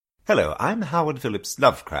Hello, I'm Howard Phillips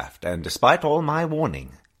Lovecraft, and despite all my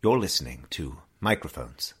warning, you're listening to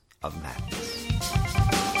Microphones of Madness.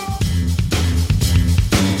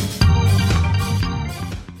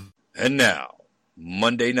 And now,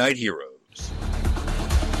 Monday Night Heroes.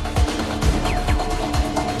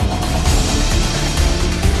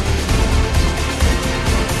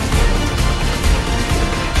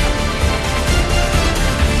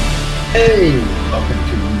 Hey, welcome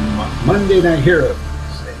to Monday Night Heroes, a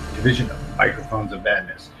division of Microphones of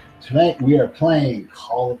Madness. Tonight we are playing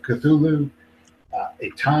Call of Cthulhu, A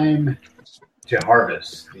Time to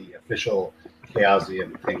Harvest, the official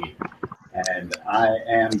Chaosium thingy. And I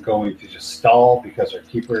am going to just stall because our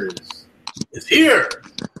keeper is here.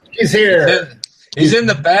 He's here. He's in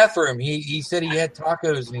the bathroom. He said he had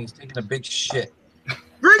tacos and he's taking a big shit.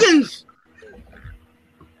 Brigands!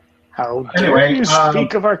 How dare you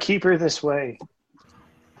speak of our keeper this way?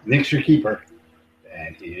 Nick's your keeper.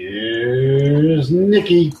 And here's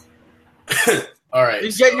Nikki. All right.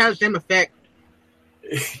 This doesn't have the same effect.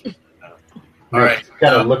 All right.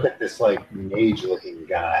 Gotta look at this, like, mage-looking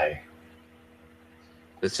guy.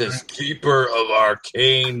 This is Keeper of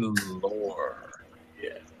Arcane Lore.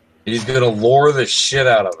 Yeah. He's going to lure the shit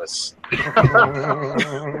out of us.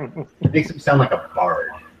 Makes him sound like a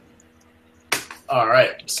bard. All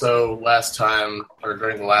right. So last time, or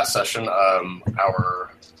during the last session,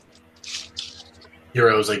 our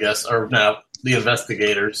heroes, I guess, or now the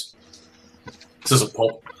investigators. This is a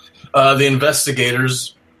pulp. The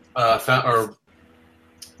investigators found or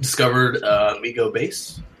discovered Migo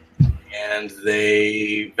base, and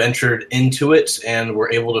they ventured into it and were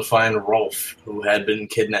able to find Rolf, who had been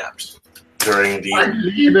kidnapped during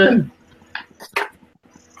the.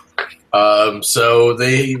 So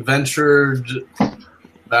they ventured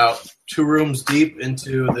about 2 rooms deep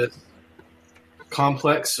into this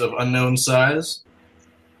complex of unknown size.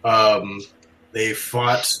 They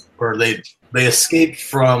fought, or they escaped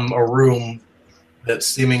from a room that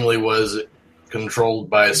seemingly was controlled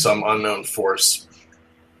by some unknown force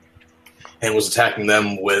and was attacking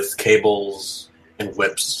them with cables and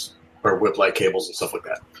whips, or whip-like cables and stuff like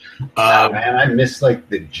that. Man, I missed, like,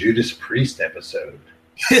 the Judas Priest episode.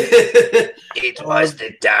 It was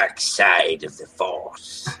the dark side of the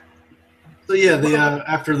Force. So yeah, they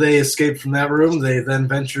after they escaped from that room, they then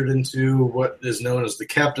ventured into what is known as the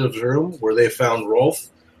captive's room, where they found Rolf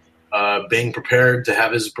being prepared to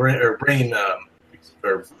have his brain taken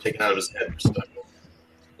out of his head. So.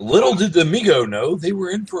 Little did the Migo know they were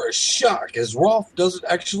in for a shock, as Rolf doesn't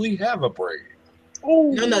actually have a brain.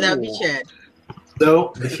 Oh no, that would be Chad.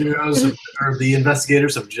 So the heroes, or the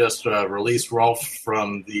investigators, have just released Rolf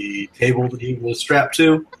from the table that he was strapped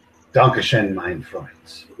to. Dankeschön, mein Freund.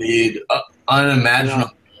 The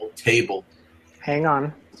unimaginable table. Hang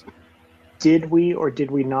on. Did we or did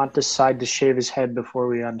we not decide to shave his head before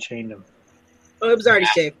we unchained him? Oh, it was already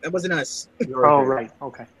shaved. It wasn't us. Oh, right.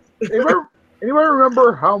 Okay. Anybody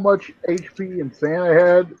remember how much HP Insana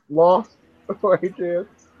had lost? Right,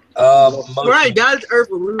 God's Earth,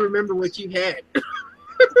 will we remember what you had?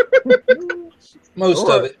 Most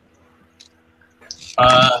of it.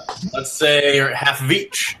 Let's say half of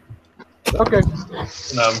each. Okay.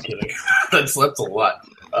 No, I'm kidding. That's a lot.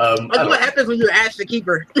 That's what happens when you ask the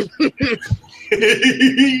keeper.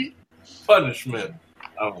 Punishment.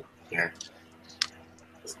 Oh, yeah.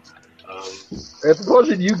 It's a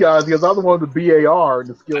question to you guys because I'm the one with the BAR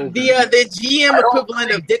and the skills. The GM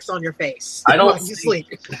equivalent of dicks on your face. I don't. You sleep.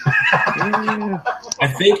 I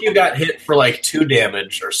think you got hit for like 2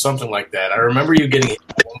 damage or something like that. I remember you getting hit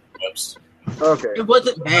for 1 clips. Okay. It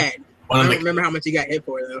wasn't bad. I don't remember how much you got hit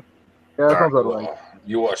for though. Yeah, that sounds about right.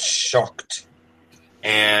 You are shocked.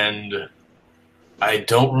 And I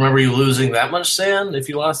don't remember you losing that much sand. If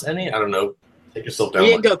you lost any, I don't know. Take yourself down. You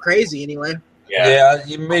didn't go crazy anyway. Yeah,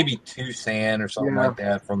 maybe 2 sand or something like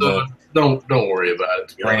that from the. Don't worry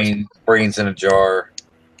about it. Brains in a jar.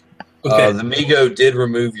 Okay. The Migo did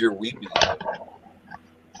remove your wee-wee.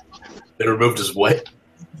 It removed his what?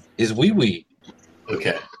 His wee-wee.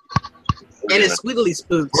 Okay. And his squiggly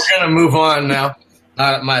spooks. We're gonna move on now.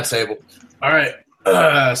 Not at my table. All right.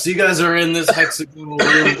 So you guys are in this hexagonal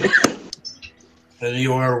room, and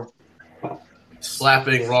you are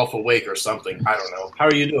slapping Rolf awake or something. I don't know. How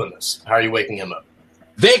are you doing this? How are you waking him up?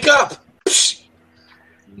 Wake up!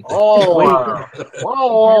 Oh, wow.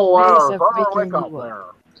 Wake up there.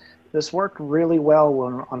 This worked really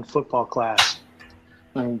well on football class.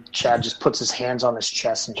 And Chad just puts his hands on his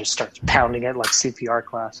chest and just starts pounding it like CPR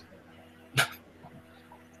class.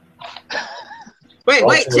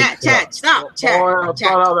 Wait, Chad, stop, Chad. Oh, that's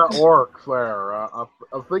not how that works there. I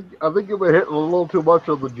think you were hitting a little too much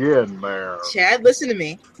of the gin there. Chad, listen to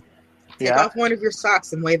me. Take off one of your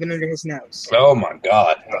socks and wave it under his nose. Oh my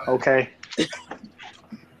god. Okay.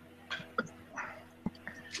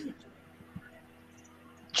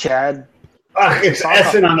 Chad. It's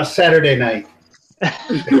Essen on a Saturday night.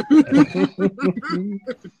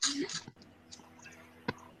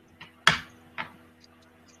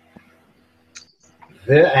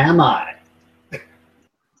 There am I.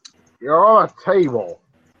 You're on a table.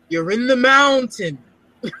 You're in the mountain.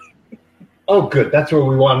 Oh, good. That's where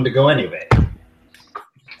we wanted to go anyway.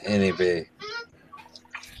 Anyway.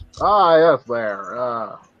 Ah, yes,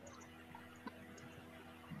 there.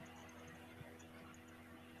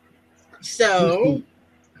 So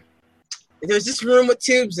there's this room with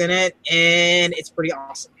tubes in it, and it's pretty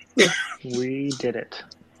awesome. We did it.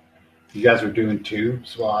 You guys were doing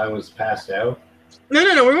tubes while I was passed out? No,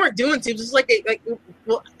 we weren't doing tubes. It's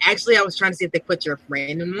well, actually, I was trying to see if they put your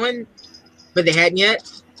friend in one, but they hadn't yet.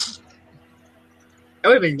 That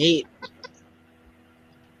would have been neat.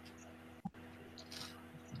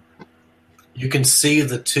 You can see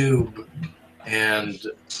the tube, and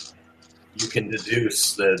you can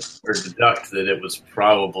deduct that it was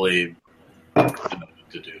probably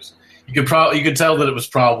deduce. You could tell that it was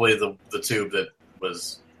probably the tube that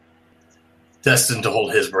was destined to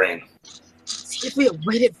hold his brain. See, if we had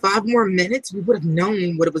waited 5 more minutes, we would have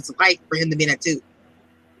known what it was like for him to be in that tube.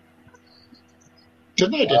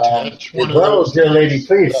 Didn't I detach one of Well, those? dear lady,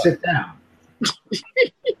 please sit down.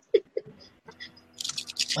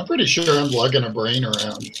 I'm pretty sure I'm lugging a brain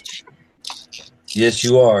around. Yes,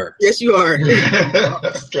 you are. Yes, you are.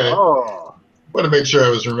 Okay. Oh. Want to make sure I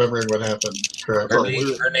was remembering what happened correctly.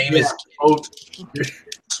 Her name is. Oh,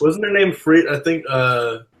 wasn't her name Free? I think.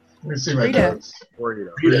 Let me see my Rita. notes.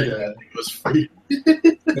 Rita. Rita. I think it was Free.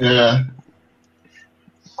 Yeah.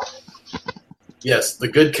 Yes, the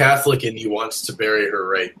good Catholic in you wants to bury her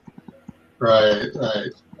right. Right.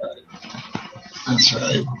 That's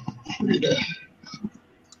right. Rita.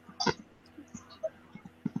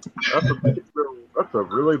 That's a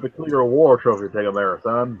really peculiar war trophy taken there,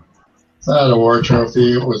 son. It's not a war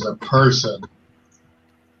trophy. It was a person.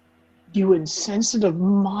 You insensitive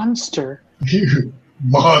monster. You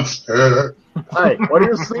monster. Hey, when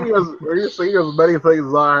you see as many things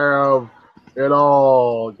as I have, it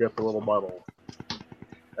all gets a little muddled.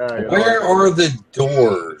 Where are the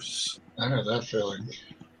doors? I know that feeling.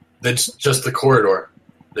 That's just the corridor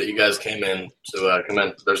that you guys came in to come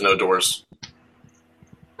in. There's no doors.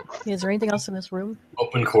 Is there anything else in this room?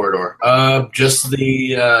 Open corridor. Just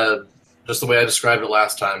the way I described it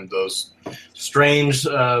last time. Those strange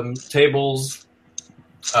tables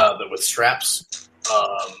with straps,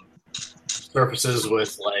 surfaces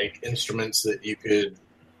with like instruments that you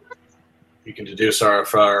can deduce are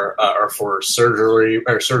for surgery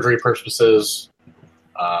purposes,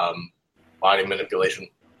 body manipulation.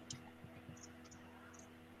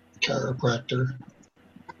 Chiropractor.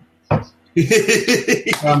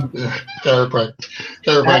 Chiropractor.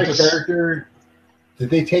 Out of character, did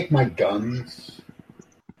they take my guns?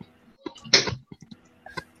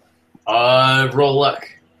 Roll luck.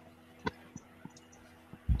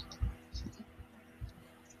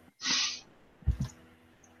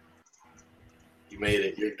 You made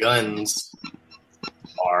it. Your guns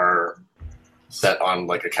are set on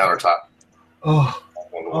like a countertop. Oh,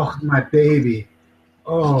 my baby.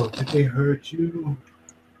 Oh, did they hurt you?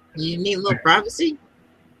 You need a little privacy?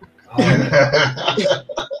 Oh.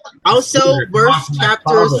 Also, worst my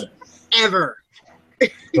chapters father. ever.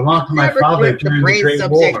 Belonged to my Never father click the during the brain Great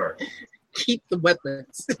subject. War. Keep the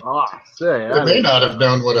weapons. They may not have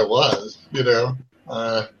known what it was,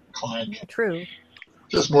 Clank. True.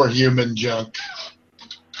 Just more human junk.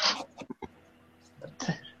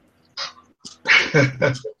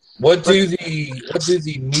 What do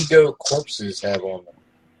the Migo corpses have on them?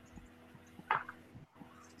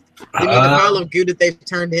 You mean the pile of goo that they've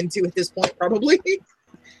turned into at this point, probably?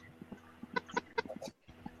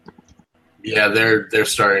 Yeah, they're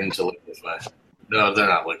starting to liquefy. No, they're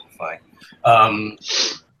not liquefying.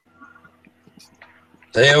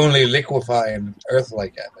 They only liquefy in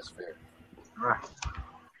Earth-like atmosphere.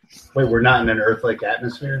 Wait, we're not in an Earth-like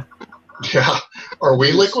atmosphere? Yeah. Are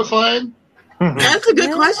we liquefying? That's a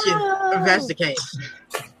good question, if that's the case.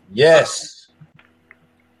 Yes.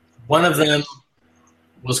 One of them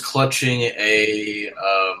was clutching a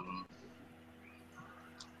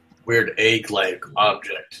weird egg-like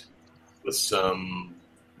object with some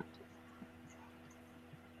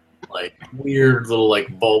like weird little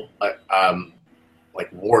like bulb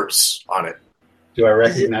like warts on it. Do I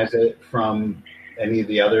recognize it from any of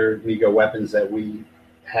the other Migo weapons that we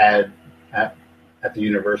had at the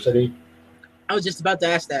university? I was just about to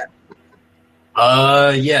ask that.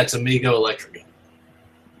 Yeah, it's a Mego electric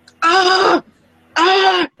gun.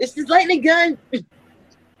 It's the lightning gun.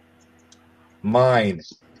 Mine.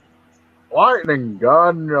 Lightning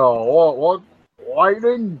gun. What?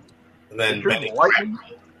 Lightning? And then Shoot Benny, lightning?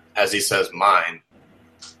 as he says, mine.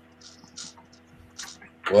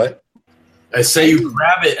 What? I say you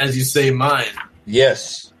grab it as you say mine,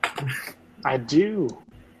 Yes. I do.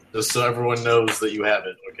 just so everyone knows that you have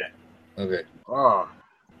it. Okay. Okay. Ah.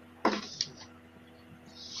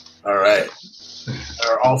 All right.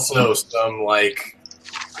 There are also some, like,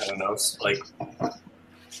 I don't know, like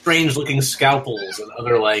strange-looking scalpels and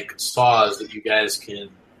other, like, saws that you guys can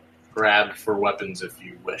grab for weapons if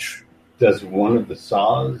you wish. Does one of the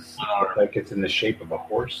saws look like it's in the shape of a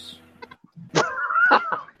horse?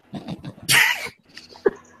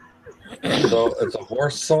 So it's a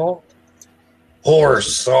horse saw?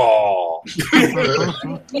 Horse saw.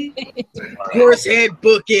 Horse head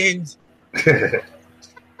bookends.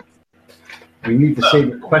 We need to save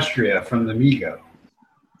Equestria from the Mego.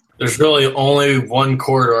 There's really only one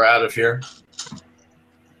corridor out of here.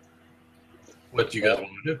 What do you guys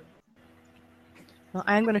want to do? Well,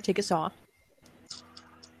 I'm going to take a saw.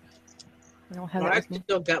 I don't have Well, it I with me.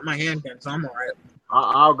 still got my handgun, so I'm alright.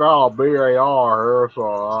 I've got a BAR here,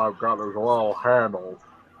 so I've got this little handle.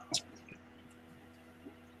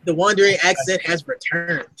 The wandering accent has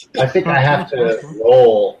returned. I think I have to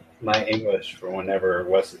roll my English for whenever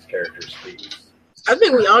Wes's character speaks. I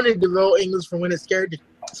think we all need to roll English for when his character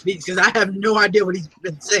speaks, because I have no idea what he's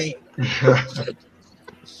been saying.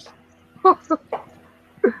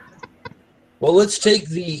 Well, let's take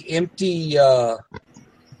the empty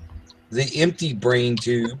brain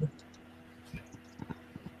tube.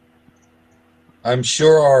 I'm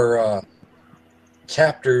sure our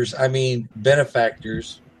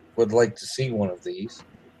benefactors would like to see one of these.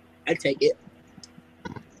 I take it.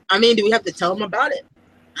 I mean, do we have to tell them about it?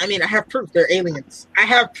 I mean, I have proof they're aliens. I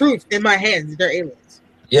have proof in my hands they're aliens.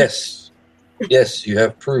 Yes. Yes, you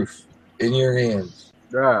have proof in your hands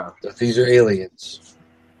Yeah. that these are aliens.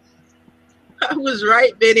 I was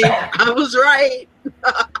right, Benny. I was right.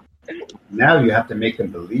 Now you have to make them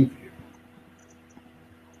believe you.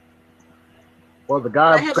 Well, the I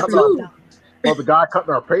guy have cutting proof.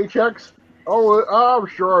 our paychecks? Oh, I'm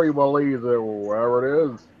sure he believes it, whatever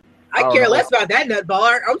it is. I care less about that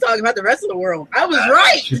nutballer. I'm talking about the rest of the world. I was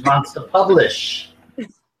right. She wants to publish.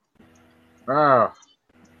 Ah.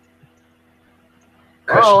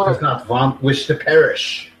 Because Oh, she does not wish to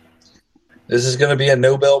perish. This is going to be a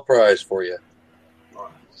Nobel Prize for you.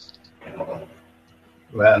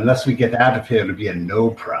 Well, unless we get out of here, it'll be a no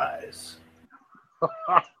prize.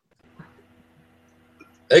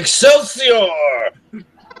 Excelsior!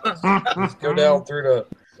 Let's go down through the.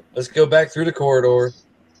 Let's go back through the corridor.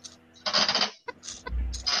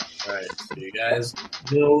 All right, so you guys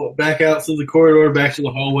go back out through the corridor, back to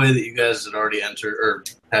the hallway that you guys had already entered or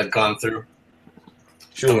had gone through.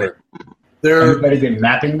 Sure. There, Everybody been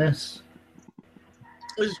mapping this?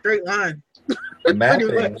 It was a straight line.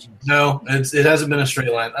 Mapping. no, it hasn't been a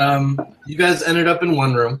straight line. You guys ended up in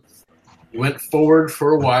one room. You went forward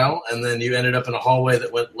for a while, and then you ended up in a hallway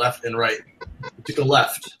that went left and right. You took a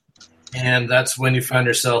left, and that's when you found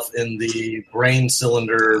yourself in the brain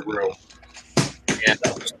cylinder room. And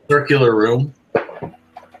a circular room.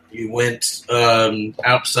 You went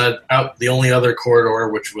out the only other corridor,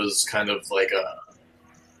 which was kind of like a,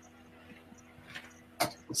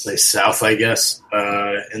 let's say south, I guess.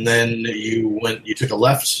 And then you took a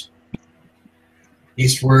left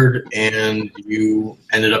eastward, and you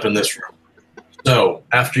ended up in this room. So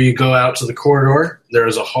after you go out to the corridor, there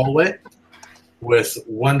is a hallway with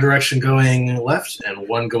one direction going left and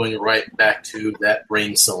one going right back to that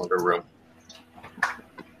brain cylinder room.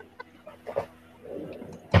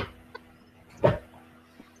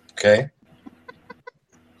 Okay.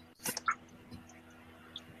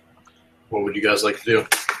 What would you guys like to do?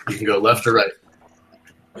 You can go left or right.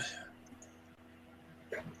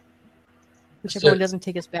 Whichever one doesn't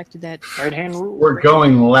take us back to that. Right hand rule. We're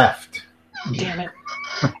going left. Damn it.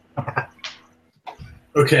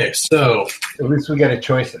 Okay, so At least we get a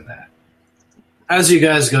choice in that. as you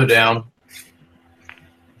guys go down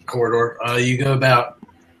the corridor, you go about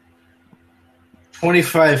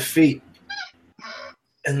 25 feet,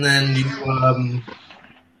 and then you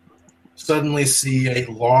suddenly see a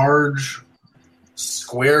large,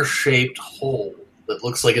 square-shaped hole that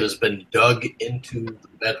looks like it has been dug into the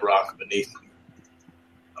bedrock beneath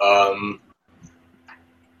you.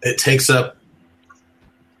 It takes up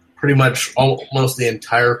pretty much almost the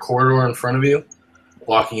entire corridor in front of you,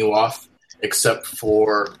 blocking you off, except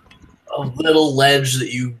for a little ledge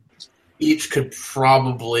that you each could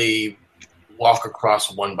probably walk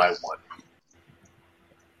across one by one.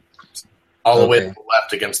 All the way to the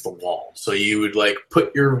left against the wall. So you would like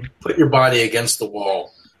put your body against the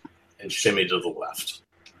wall and shimmy to the left.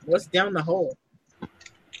 What's down the hole?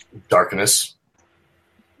 Darkness.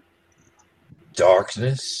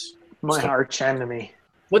 Darkness. My arch enemy.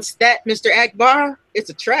 What's that, Mr. Akbar? It's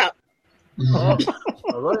a trap. Does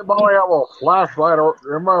anybody have a flashlight? Anybody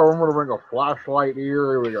remember to bring a flashlight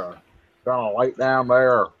here? We got a light down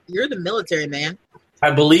there. You're the military man. I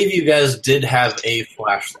believe you guys did have a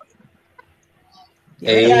flashlight.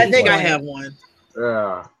 Yeah, I think I have one.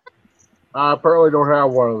 Yeah. I apparently don't have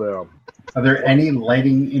one of them. Are there any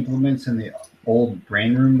lighting implements in the old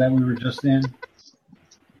brain room that we were just in?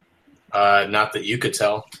 Not that you could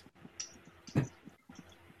tell.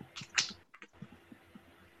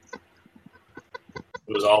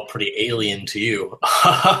 It was all pretty alien to you.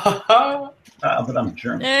 But I'm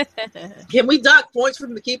German. Can we dock points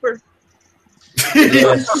from the keeper?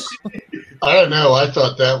 Yes. I don't know. I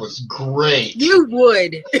thought that was great. You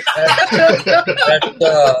would. That's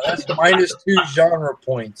 -2 genre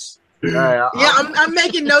points. Yeah, I'm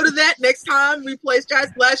making note of that. Next time we play Sky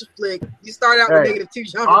Splash Flick, you start out with -2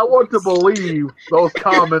 genre. I want to believe those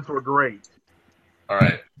comments were great. All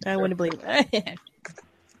right. I want to believe that.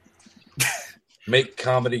 Make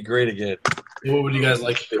comedy great again. What would you guys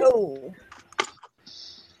like to do? Oh.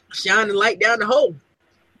 Shine the light down the hole.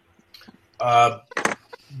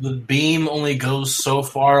 The beam only goes so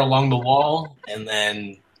far along the wall, and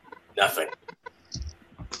then nothing.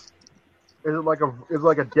 Is it like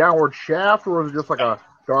a downward shaft, or is it just like a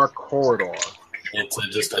dark corridor? It's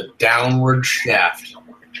just a downward shaft.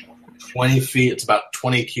 20 feet. It's about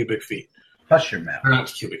 20 cubic feet. Hush your mouth. Or not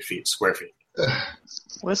cubic feet, square feet.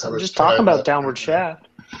 Listen, I'm just talking about downward shaft.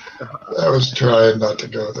 I was trying not to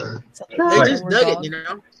go there. They just dug it, you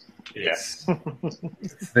know. Yes.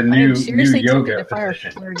 The new Seriously, yoga to fire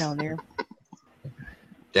position. flare down there.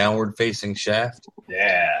 Downward facing shaft.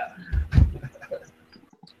 Yeah.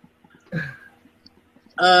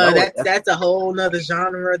 That's a whole nother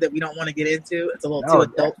genre that we don't want to get into. It's a little too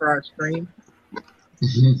adult for our stream.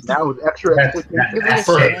 That was extra.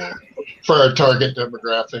 For our target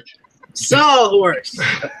demographic. Sawhorse.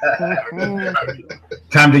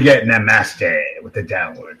 Time to get namaste with the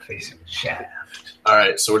downward facing shaft. All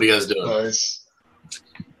right, so what are you guys doing? Nice.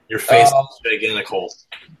 Your face is gigantic hole.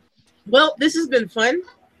 Well, this has been fun.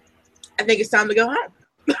 I think it's time to go home.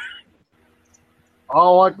 I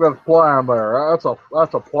don't like that plan there.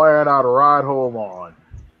 That's a plan I'd ride home on.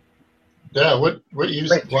 Yeah, what you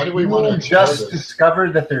why do we You want to just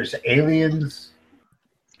discovered that there's aliens?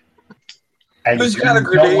 And Who's you got a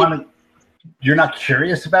don't grenade? wanna- You're not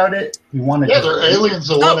curious about it? You want to? Yeah, they're aliens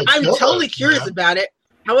that Oh, want to I'm kill totally us, curious man. about it.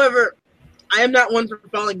 However, I am not one for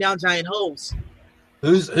falling down giant holes.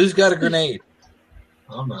 Who's got a grenade?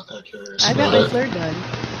 I'm not that curious. I got about my it. flare gun.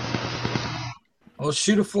 Well,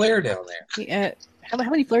 shoot a flare down there. Yeah, how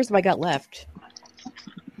many flares have I got left?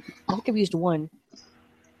 I think I've used one.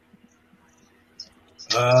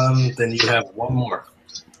 Then you have one more.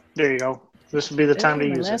 There you go. This would be the time to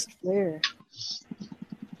My use it. last flare.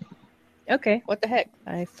 Okay, what the heck?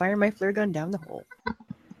 I fire my flare gun down the hole.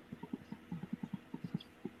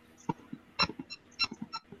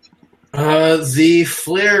 The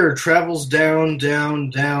flare travels down,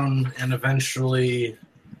 and eventually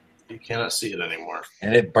you cannot see it anymore.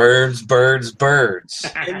 And it birds. And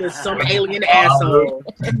there's some alien asshole.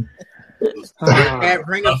 That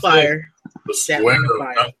ring of fire. The That square ring of of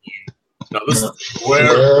fire. nothing. No, this is the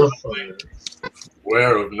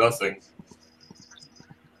square of nothing.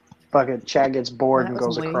 Fucking Chad gets bored That and was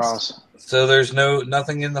goes a waste. across. So there's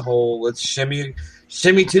nothing in the hole. Let's shimmy to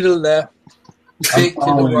the left, take to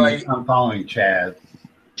the right. I'm following Chad.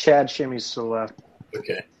 Chad shimmies to the left.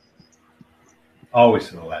 Okay. Always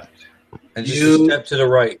to the left. And just You- a step to the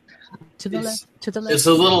right. To the left. To the left. It's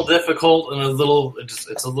a little difficult and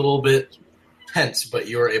it's a little bit tense, but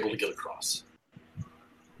you're able to get across.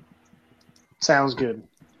 Sounds good.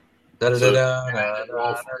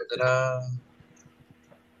 Da-da-da-da-da-da-da-da.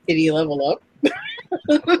 Did he level up?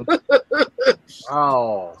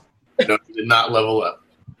 Oh. No, you did not level up.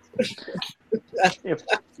 If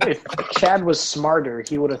Chad was smarter,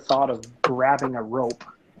 he would have thought of grabbing a rope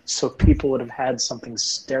so people would have had something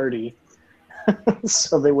sturdy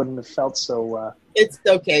so they wouldn't have felt so... It's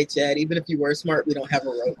okay, Chad. Even if you were smart, we don't have a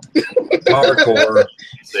rope. Hardcore.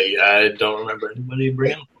 I don't remember anybody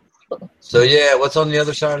bringing. So yeah, what's on the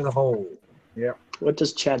other side of the hole? What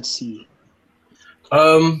does Chad see?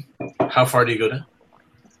 How far do you go down?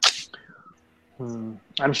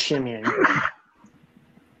 I'm shimmying.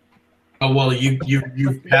 Oh well,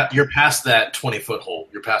 you're past that 20-foot hole.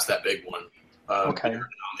 You're past that big one. Okay. On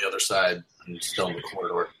the other side and still in the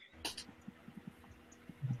corridor.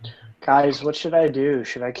 Guys, what should I do?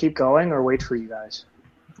 Should I keep going or wait for you guys?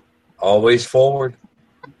 Always forward.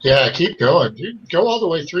 Yeah, keep going. Dude, go all the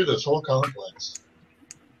way through this whole complex.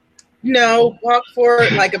 No, walk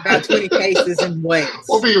forward like about 20 paces and wait.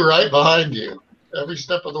 We'll be right behind you every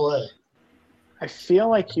step of the way. I feel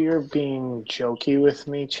like you're being jokey with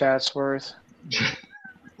me, Chatsworth.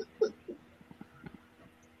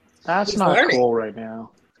 That's He's not learning. cool right now.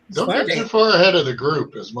 Don't get too far ahead of the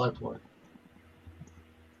group, is my point.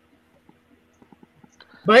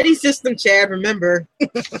 Buddy system, Chad, remember.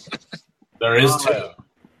 There is two.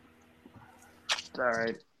 All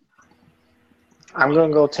right. I'm going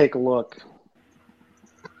to go take a look.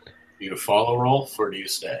 Do you follow Rolf or do you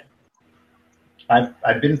stay?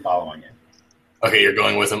 I've been following it. Okay, you're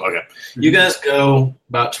going with him. Okay, you guys go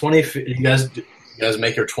about 20 feet. You guys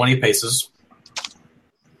make your 20 paces.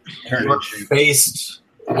 And you're faced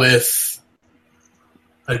with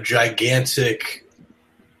a gigantic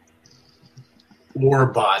ore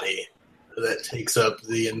body that takes up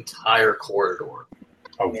the entire corridor.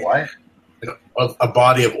 A what? A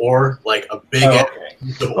body of ore, like a big.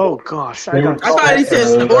 piece of Oh, ore. gosh. They were I thought he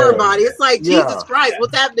said called horror a body. It's like, Yeah. Jesus Christ,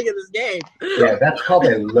 what's happening in this game? Yeah, that's called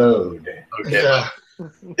a load. Okay, Yeah.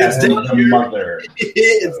 it's That down is the here. mother.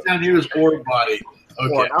 It's down here as ore body. Or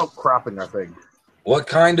Okay, an outcropping, I think. What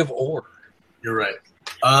kind of ore? you're right.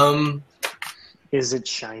 Is it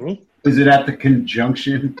shiny? Is it at the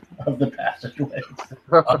conjunction of the passageway?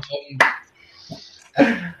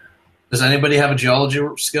 Does anybody have a geology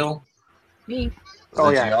skill? Me. Oh,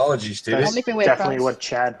 The yeah. geology student. I'll make my way Definitely across. what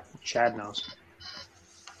Chad knows.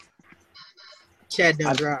 Chad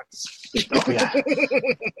knows rocks. Oh, yeah.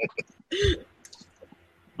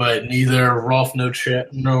 But neither Rolf nor Chad.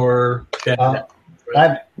 I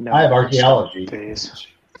No, have archaeology. Days.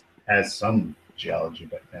 Has some geology,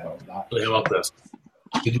 but no, not. How about this?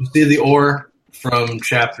 Did you see the ore from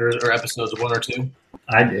chapters or episodes 1 or 2?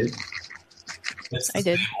 I did. It's I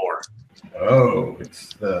the did. same ore. Oh,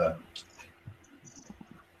 it's the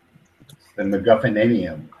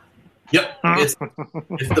MacGuffinanium. Yep, it's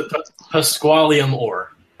the Pasqualium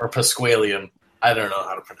ore or Pasqualium. I don't know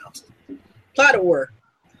how to pronounce it. Plot ore.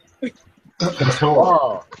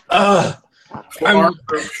 Oh, I'm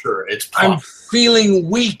sure it's I'm pop. feeling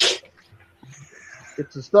weak.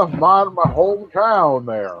 it's the stuff mine my hometown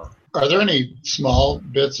there. Are there any small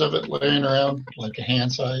bits of it laying around, like a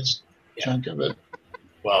hand-sized chunk of it?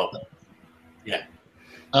 Well,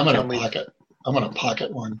 I'm Can gonna we-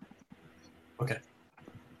 pocket one.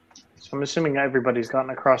 So I'm assuming everybody's gotten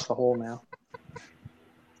across the hole now.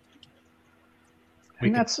 We And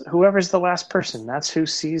can- that's whoever's the last person. That's who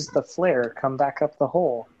sees the flare come back up the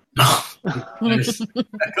hole. There's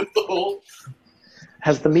back up the hole.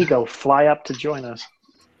 Has the Migo fly up to join us.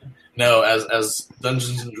 No, as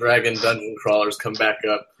Dungeons and Dragon dungeon crawlers come back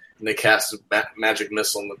up and they cast a magic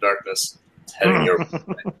missile in the darkness, it's heading your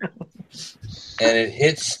And it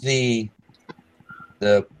hits the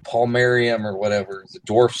palmarium or whatever, the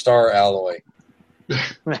dwarf star alloy. The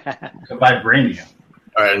vibranium.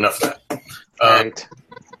 All right, enough of that. Right.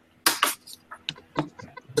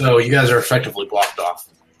 So you guys are effectively blocked off.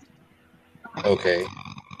 Okay.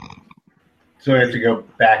 So we have to go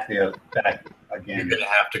back back You're again. gonna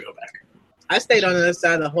have to go back. I stayed on the other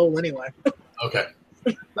side of the hole anyway. Okay.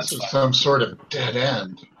 This is some sort of dead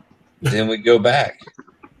end. Then we go back.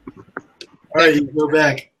 All right, you go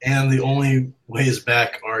back, and the only ways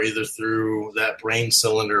back are either through that brain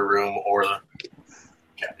cylinder room or the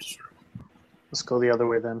captain's room. Let's go the other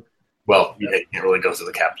way then. Well, you can't really go through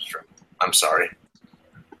the captain's room. I'm sorry.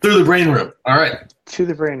 Through the brain room. All right. To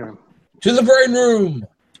the brain room. To the brain room.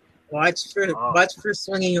 Watch for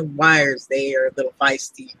swinging of wires. They are a little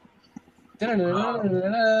feisty.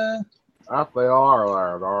 Da-da-da-da-da-da. Up they are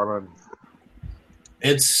there, darling.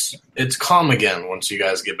 It's calm again once you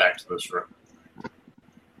guys get back to this room.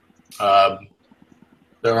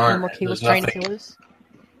 There No aren't. more cables There's trying to nothing. kill us.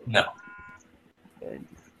 No.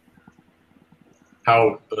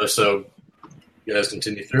 How? So you guys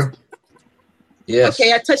continue through. Yes.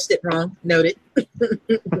 Okay, I touched it wrong. Noted.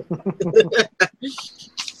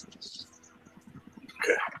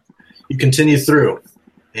 You continue through,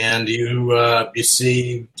 and you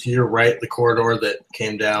see to your right the corridor that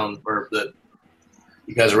came down, or that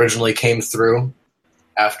you guys originally came through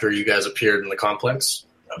after you guys appeared in the complex.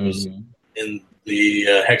 That was in the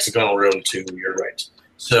hexagonal room to your right.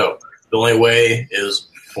 So the only way is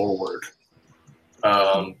forward.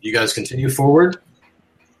 You guys continue forward.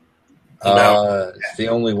 It's the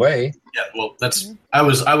only way. Yeah, well, that's I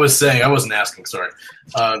was saying, I wasn't asking. Sorry.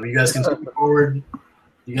 You guys continue forward.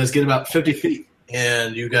 You guys get about 50 feet,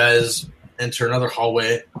 and you guys enter another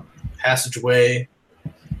hallway, passageway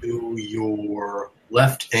to your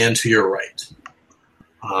left and to your right.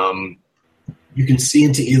 You can see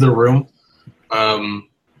into either room. The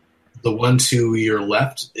one to your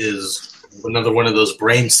left is another one of those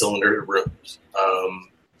brain cylinder rooms.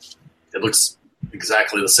 It looks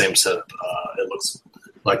exactly the same setup. It looks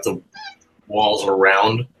like the walls are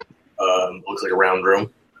round. It looks like a round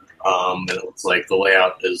room. And it looks like the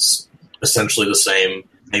layout is essentially the same,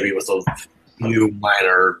 maybe with a few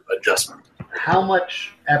minor adjustments. How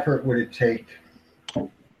much effort would it take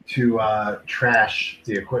to trash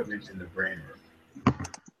the equipment in the brain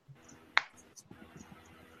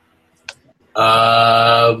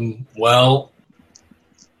room? Well,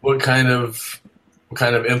 what kind of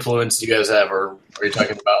implements do you guys have? Or are you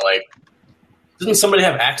talking about, like, didn't somebody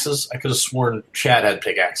have axes? I could have sworn Chad had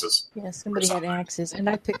pickaxes. Yeah, somebody had axes, and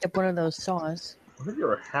I picked up one of those saws. I think there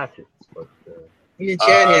were hatchets, but Yeah,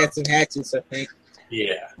 Chad had some hatchets, I think.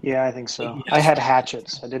 Yeah. Yeah, I think so. I had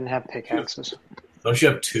hatchets. I didn't have pickaxes. Don't you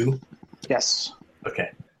have two? Yes. Okay.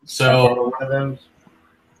 Can I So borrow one of those?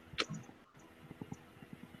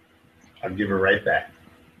 I'll give her right back.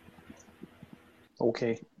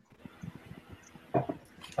 Okay. I'll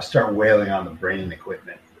start wailing on the brain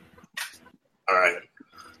equipment. all right.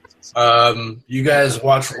 You guys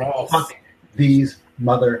watch Rolf. Fuck these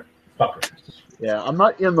motherfuckers. yeah, I'm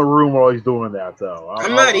not in the room while he's doing that, though.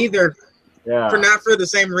 I'm not either. Yeah. Not for the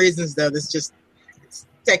same reasons, though. This just it's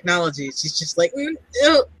technology. She's just like,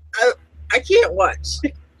 no, I can't watch.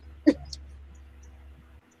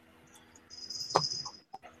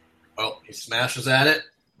 Well, he smashes at it.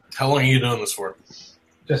 How long are you doing this for?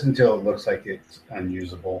 Just until it looks like it's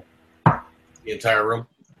unusable. The entire room?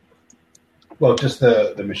 Well, just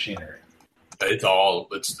the machinery. It's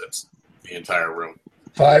the entire room.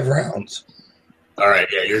 5 rounds. All right,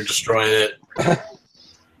 yeah, you're destroying it.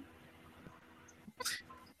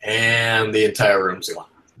 And the entire room's gone.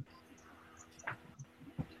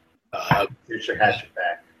 Here's your hatchet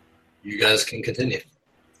back. You guys can continue.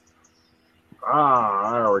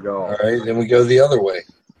 There we go. All right, then we go the other way.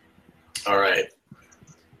 All right.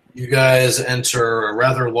 You guys enter a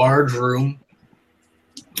rather large room.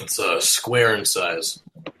 It's a square in size.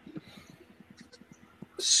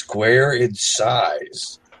 Square in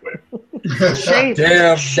size. Shape.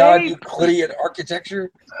 Damn, Shape. non-Euclidean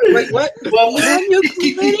architecture. Wait, what? Well, this is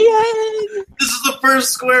the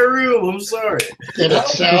first square room. I'm sorry. And it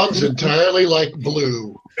sounds entirely like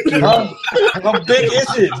blue. How big is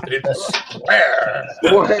it? It's square.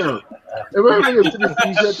 Well, hang on. Everything is finished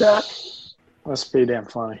pizza attack? Must be damn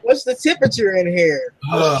funny. What's the temperature in here?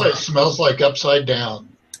 It smells like upside down.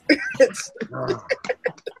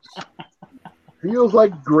 Feels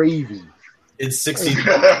like gravy. It's 60.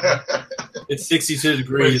 It's 62 Wait,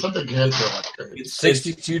 degrees. something can feel like crazy. It's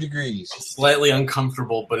 62 degrees. slightly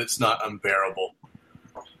uncomfortable, but it's not unbearable.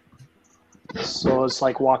 So it's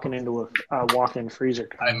like walking into a walk-in freezer.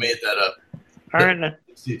 I made that up. All right. Then.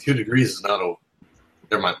 62 degrees is not a...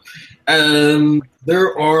 Never mind.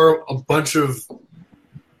 There are a bunch of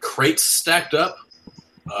crates stacked up.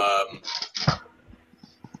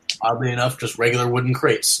 Oddly enough, just regular wooden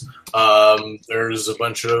crates. There's a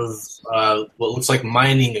bunch of what looks like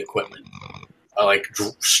mining equipment, like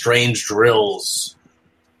strange drills,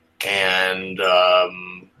 and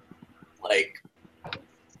like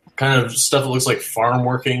kind of stuff that looks like farm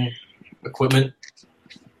working equipment.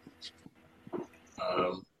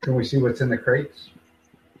 Can we see what's in the crates?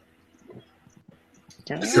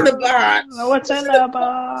 What's in the box? What's in the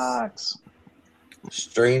box?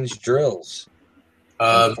 Strange drills.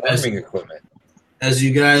 Farming equipment. As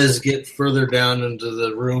you guys get further down into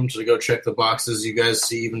the room to go check the boxes, you guys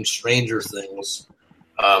see even stranger things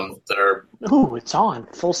that are Ooh, it's on.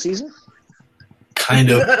 Full season? kind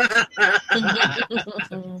of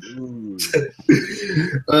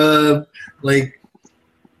like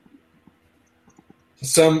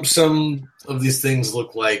some of these things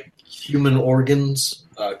look like human organs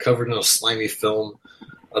covered in a slimy film.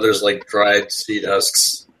 Others like dried seed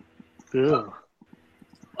husks. Ew.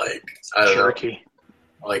 Like I don't know. Jerky.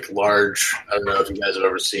 Like large. I don't know if you guys have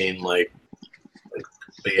ever seen like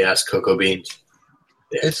big ass cocoa beans.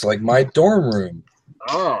 Yeah. It's like my dorm room.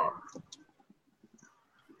 Oh.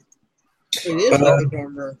 It is like a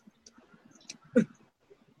dorm room.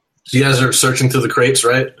 So you guys are searching through the crates,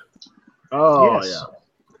 right? Oh, Yes.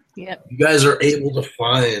 Yep. You guys are able to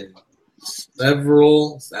find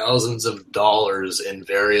several thousands of dollars in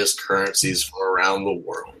various currencies from around the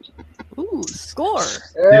world. Ooh, score.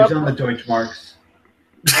 yeah. There's on the Deutschmarks.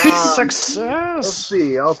 Let's Success.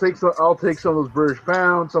 see. I'll take some of those British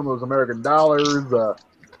pounds, some of those American dollars.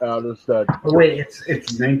 Just Oh, wait, it's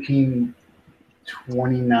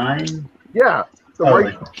 1929. yeah. The Oh,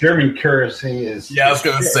 right. like German currency is. Yeah, I was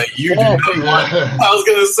gonna say you do Oh, not want. I was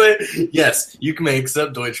gonna say yes. You can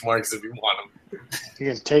accept Deutschmarks if you want them.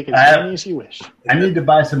 You can take as many as you wish. I need to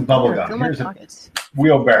buy some bubble Fill gum. my Here's a pockets.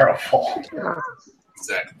 wheelbarrow full.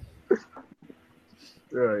 Exactly.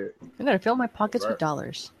 Right. I'm gonna fill my pockets Right. with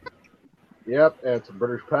dollars. Yep, and some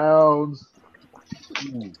British pounds.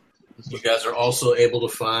 Ooh. You guys are also able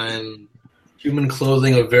to find human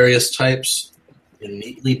clothing of various types in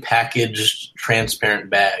neatly packaged, transparent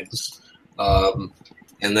bags,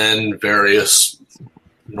 and then various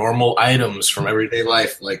normal items from everyday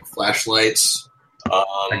life, like flashlights.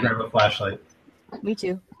 I grab a flashlight. Me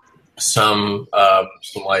too. Some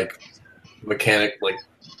like mechanic, like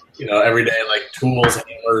everyday like tools,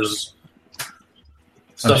 hammers,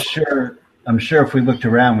 stuff. I'm sure if we looked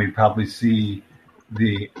around, we'd probably see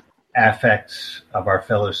the affects of our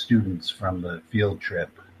fellow students from the field trip.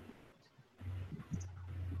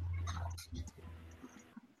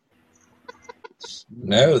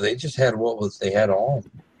 No, they just had they had on.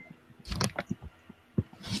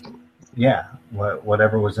 Yeah,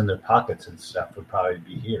 whatever was in their pockets and stuff would probably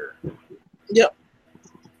be here. Yep.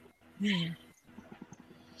 If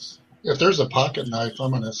there's a pocket knife,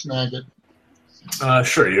 I'm going to snag it.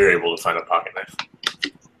 Sure, you're able to find a pocket knife.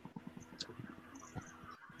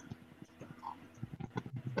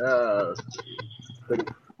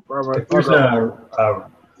 If there's a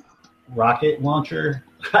rocket launcher,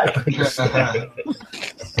 I'd like to snag it.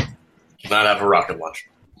 Do not have a rocket launcher.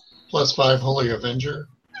 +5 Holy Avenger.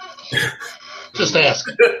 Just ask.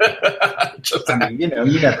 I mean, you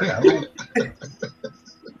never know. They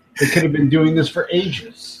could have been doing this for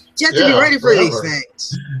ages. You have to be ready for these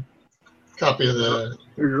things. Copy of the.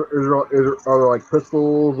 Are there like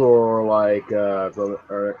pistols or like are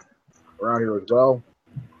around here as well?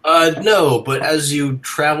 No, but as you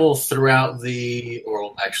travel throughout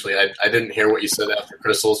actually, I didn't hear what you said after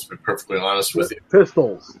crystals, to be perfectly honest with you.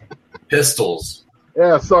 Pistols. Pistols.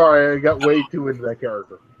 Yeah, sorry, I got way too into that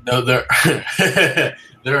character. No, there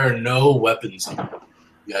there are no weapons here.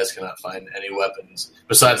 You guys cannot find any weapons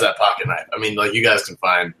besides that pocket knife. I mean, like, you guys can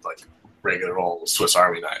find like regular old Swiss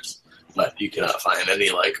Army knives, but you cannot find any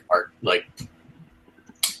like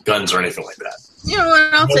guns or anything like that. You know what?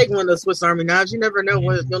 I'll take one of those Swiss Army knives. You never know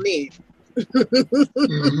what you'll need.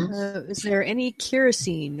 Is there any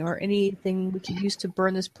kerosene or anything we could use to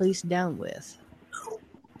burn this place down with?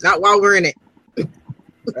 Not while we're in it. You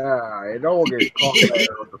don't get caught there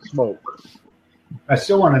with the smoke. I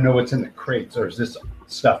still want to know what's in the crates, or is this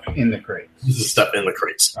stuff in the crates? This is stuff in the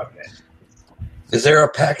crates. Okay. Is there a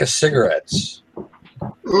pack of cigarettes?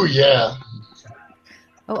 Ooh, yeah.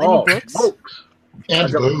 Oh, any books?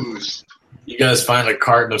 And booze. You guys find a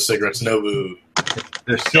carton of cigarettes, no boo.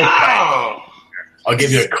 There's still. I'll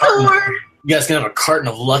give you a carton. You guys can have a carton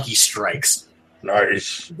of Lucky Strikes.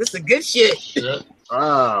 Nice. This is good shit.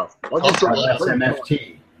 Wow.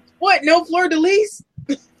 SMFT. What? No fleur de lis?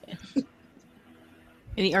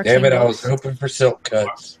 Any arcane Damn it, I books? was hoping for silk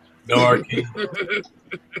cuts. No arcade.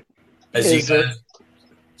 As you guys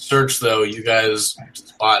search, though, you guys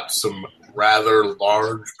spot some rather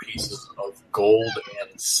large pieces of gold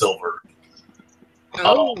and silver.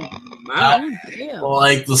 Oh, wow. Damn.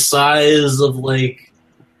 Like the size of like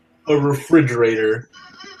a refrigerator.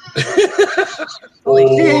 What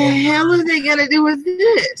the hell are they gonna do with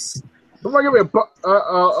this? Somebody give me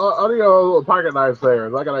I need a little pocket knife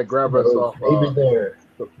there. I gotta grab us off. Maybe there.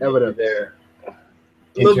 Evidence there. A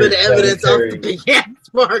little bit of evidence off the big ass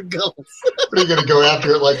sparkles. What are you going to go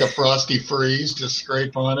after it like a frosty freeze? Just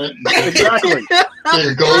scrape on it? Exactly. Get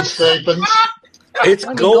your gold scrapings? It's I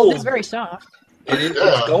mean, gold. is very soft. It's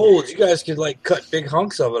gold. You guys could like cut big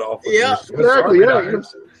hunks of it off. With Yeah. Exactly. Yeah. You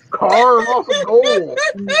just carve off some gold.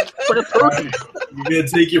 It's like a turkey. You gonna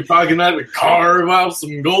take your pocket knife and carve out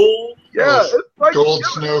some gold? Yeah. It's like Gold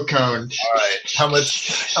snow cone. All right. How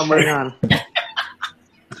much? Hang on.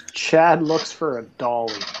 Chad looks for a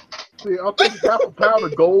dolly. See, I'll take half a pound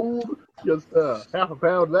of gold. Just half a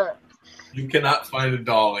pound of that. You cannot find a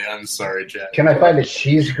dolly. I'm sorry, Jack. Can I find a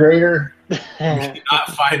cheese grater? You cannot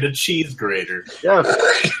find a cheese grater.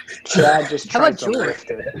 Yes. Chad just How tried about to jewelry?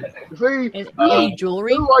 lift it. See, Any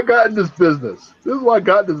jewelry? this is why I got in this business. This is why I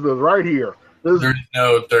got in this business right here. This is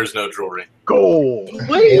There's no jewelry. gold.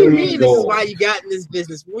 What do you mean this is why you got in this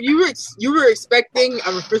business? Well, you were expecting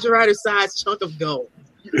a refrigerator-sized chunk of gold.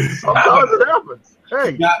 Sometimes it happens.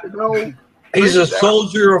 Hey, He's a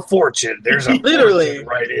soldier of fortune. There's a Literally. fortune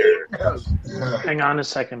right here. Yes. Hang on a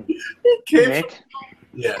second. Okay. Nick,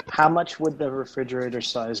 Yeah. how much would the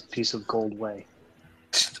refrigerator-sized piece of gold weigh?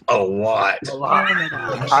 A lot. A Oh lot. my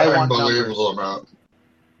god. I want Unbelievable amount.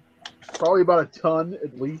 Probably about a ton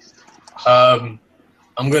at least. I'm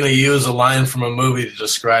going to use a line from a movie to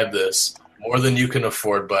describe this. More than you can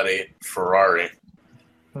afford, buddy. Ferrari.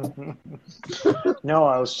 No,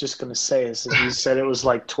 I was just going to say is that you said it was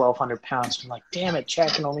like 1,200 pounds. I'm like, damn it,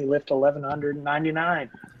 Chad can only lift 1,199.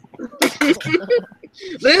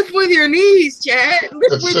 Lift with your knees, Chad.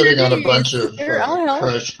 Lift It's with sitting your on a knees. bunch of Here, I'll help.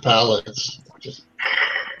 crushed pallets. Just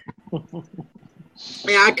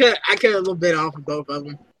Yeah, I cut a little bit off of both of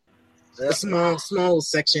them. A small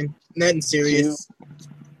section. Nothing serious.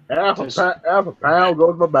 Half a pound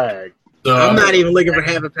goes in my bag. So I'm not even looking for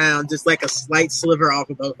half a pound, just like a slight sliver off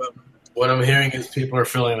of both of them. what I'm hearing is people are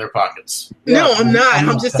filling their pockets. No, I'm not. I'm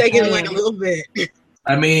I'm not just taking like a little bit.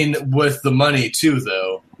 I mean, with the money too,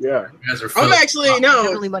 though. Yeah. You guys are I'm filling. actually no.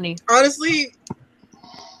 Definitely money. Honestly,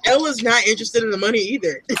 Ella's not interested in the money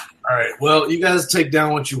either. All right. Well, you guys take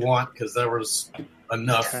down what you want because there was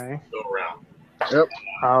enough Okay. to go around.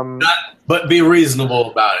 But be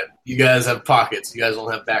reasonable about it. You guys have pockets. You guys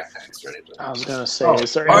don't have backpacks or anything. I was going to say, Oh,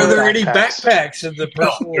 is there Are any there any backpacks? backpacks in the No,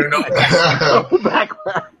 personal? there are no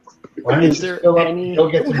Backpack. Why don't you Is just there fill up, any- go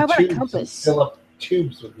get Ooh, some how about a tubes and compass? fill up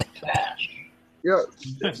tubes with cash. Yeah.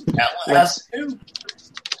 Let's,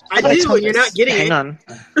 I let's- do, and you're not getting hang it. on.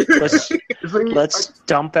 Let's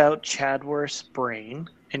dump out Chadworth's brain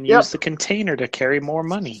and Yep. use the container to carry more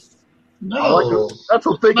money. no. That's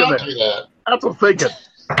what I'm thinking Not there. do that. That's what I'm thinking.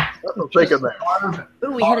 That's what I'm thinking there.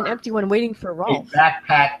 Ooh, we had an empty one waiting for A Rolf.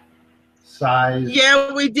 backpack size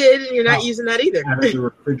Yeah, we did, and you're not Oh. using that either. out of the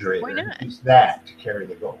refrigerator. Why not? Use that to carry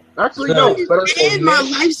the gold. Actually, So- no. Better And my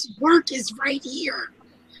life's work is right here.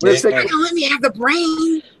 let's take, You're gonna let me have the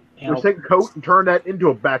brain. let's take a coat and turn that into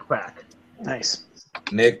a backpack. Nice.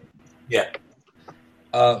 Nick. Yeah.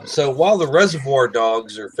 So while the reservoir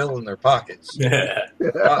dogs are filling their pockets, Yeah.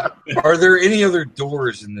 are there any other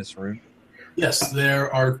doors in this room? Yes,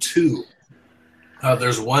 there are two.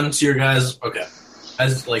 There's one to your guys. Okay.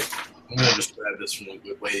 As like, I'm going to describe this from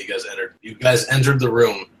the way you guys entered. You guys entered the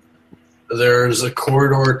room. There's a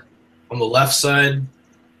corridor on the left side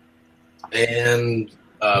and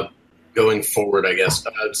going forward, I guess.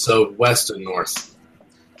 So west and north.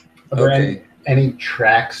 Are there Okay. any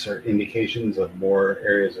tracks or indications of more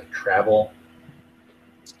areas of travel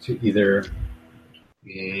to either?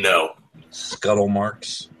 No. Scuttle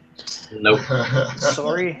marks. Nope.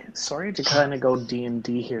 Sorry to kind of go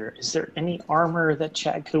D&D here. Is there any armor that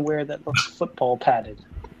Chad could wear that looks football padded?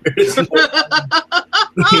 There's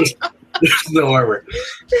no armor.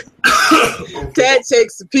 Dad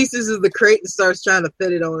takes the pieces of the crate and starts trying to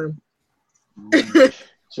fit it on him.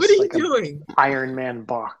 What are you like an doing? Iron Man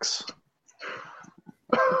box.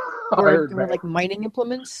 Or like mining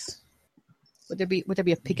implements. Would there be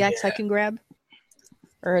a pickaxe I can grab?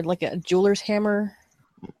 Or like a jeweler's hammer?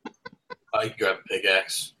 I can grab a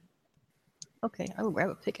pickaxe. Okay, I will grab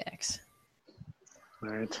a pickaxe. All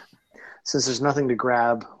right. Since there's nothing to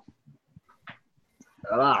grab,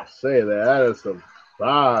 And I say that is some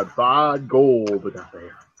fine gold we got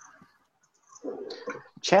there.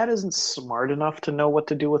 Chad isn't smart enough to know what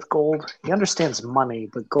to do with gold. He understands money,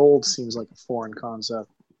 but gold seems like a foreign concept.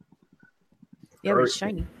 Yeah, but it's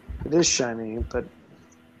shiny. It is shiny, but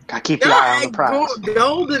gotta keep your eye on the prize.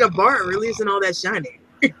 Gold in a bar really isn't all that shiny.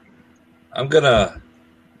 I'm gonna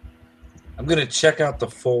check out the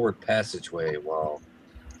forward passageway while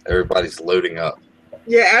everybody's loading up.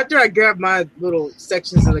 Yeah, after I grab my little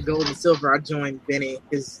sections of the gold and silver, I join Benny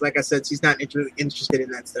because, like I said, she's not interested in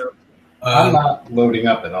that stuff. I'm not loading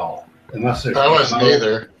up at all unless there's I wasn't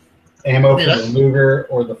either. ammo I mean, for the Luger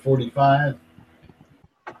or the 45.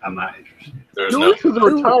 I'm not interested. There's At no. least there's a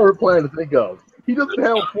retirement plan to think of. He doesn't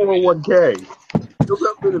have a 401k. He doesn't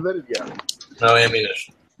have to invent it yet. No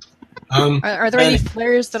ammunition. Are there any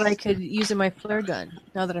flares that I could use in my flare gun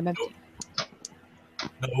now that I'm empty?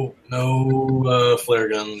 No flare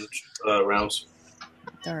gun rounds.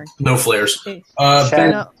 Darn. No flares.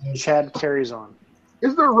 Okay. Chad carries on.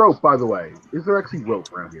 Is there rope, by the way? Is there actually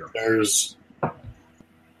rope around here? There's.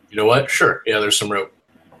 You know what? Sure. Yeah, there's some rope.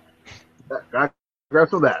 Grab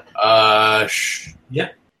some of that. Yeah.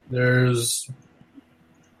 There's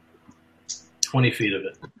 20 feet of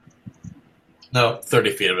it. No,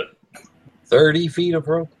 30 feet of it. 30 feet of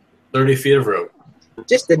rope? 30 feet of rope.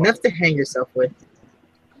 Just enough to hang yourself with.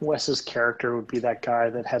 Wes's character would be that guy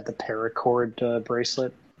that had the paracord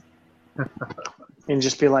bracelet. And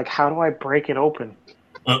just be like, how do I break it open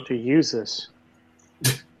to use this?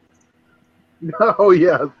 Oh,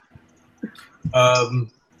 yes.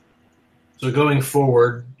 So going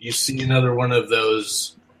forward, you see another one of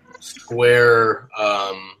those square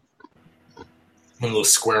one of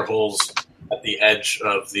those square holes at the edge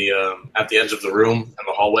of the room and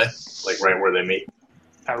the hallway, like right where they meet.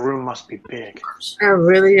 That room must be big. I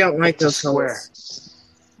really don't like It's a those square. holes.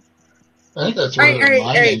 I think that's All where right, they're all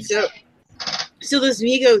right, all right. mining. So those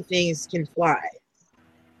Migo things can fly.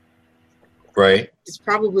 Right? It's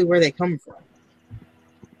probably where they come from.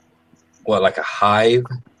 What, like a hive?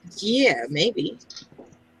 Yeah, maybe.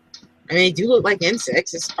 I mean, they do look like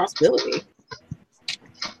insects. It's a possibility.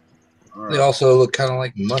 They also look kind of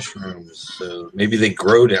like mushrooms, so maybe they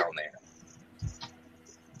grow down there.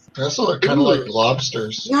 They also look kind of Ooh. like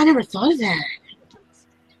lobsters. Yeah, I never thought of that.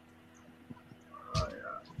 Wow,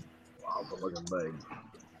 they're looking big.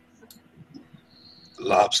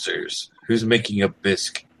 Lobsters. Who's making a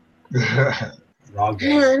bisque? Wrong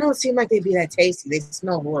Yeah, guy. they don't seem like they'd be that tasty. They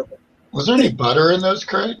smell horrible. Was there any butter in those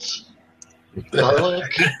crates?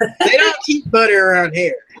 Garlic? They don't keep butter around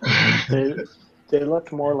here. They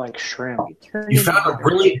looked more like shrimp. You found a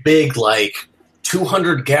really big, like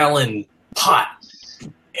 200-gallon pot,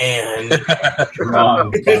 and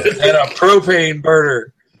Wrong. And a propane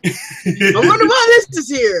burner. I wonder why this is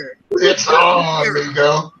here. It's on, there you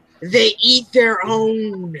go. They eat their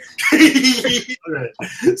own.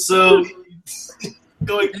 so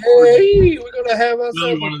going forward, Hey, we're gonna have us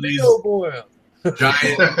Another a one of these. Migo boil.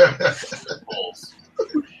 giant bowls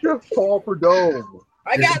Chef Paul for Dome.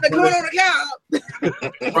 I got the corn on the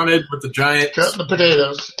cob. fronted with the giant. Cutting the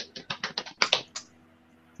potatoes.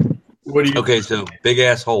 What do you? Okay, so big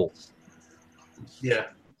ass hole. Yeah.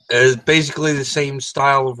 It's basically the same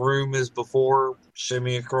style of room as before.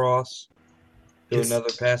 Shimmy across to Yes. another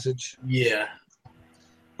passage. Yeah.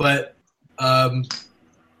 But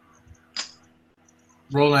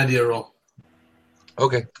roll an idea roll.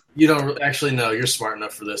 Okay. You don't actually know. You're smart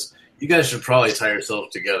enough for this. You guys should probably tie yourself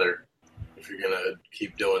together if you're gonna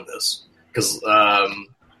keep doing this, because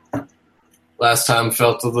last time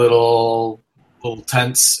felt a little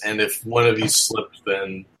tense, and if one of you slipped,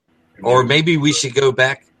 then Or maybe we should go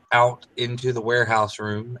back out into the warehouse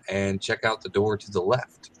room and check out the door to the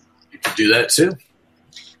left. you could do that too.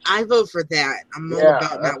 I vote for that. I'm all Yeah,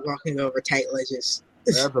 about not walking over tight ledges.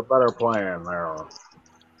 That's a better plan there.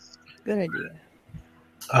 Good idea.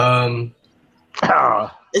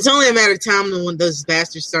 It's only a matter of time when those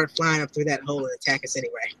bastards start flying up through that hole and attack us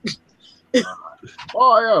anyway.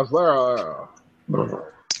 Oh, yes,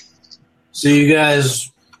 there. So you guys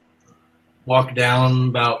walk down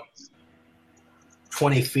about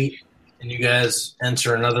 20 feet, and you guys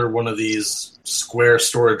enter another one of these square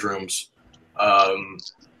storage rooms.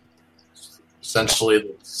 Essentially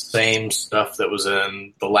the same stuff that was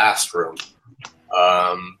in the last room.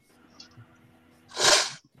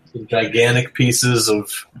 Some gigantic pieces of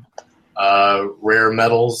rare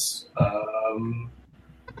metals.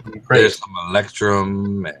 There's some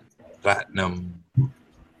electrum and platinum.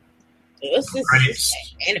 What's this? Crates.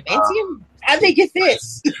 Adamantium? How'd they get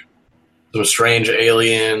this? Some strange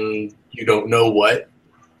alien, you don't know what,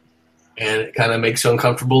 and it kind of makes you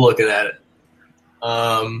uncomfortable looking at it.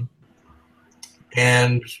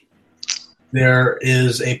 And there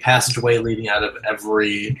is a passageway leading out of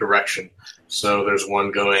every direction. So there's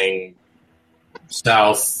one going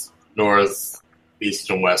south, north, east,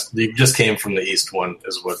 and west. You just came from the east one,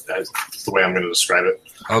 that's the way I'm going to describe it.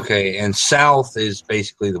 Okay, and south is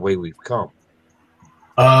basically the way we've come.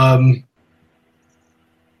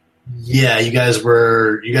 Yeah, you guys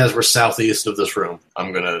were southeast of this room,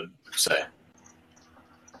 I'm going to say.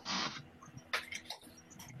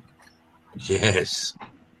 Yes.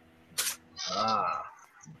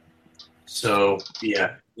 So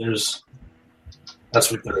yeah,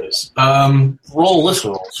 that's what there is. Roll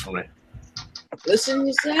listen rolls for me. Listen,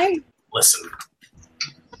 you say? Listen.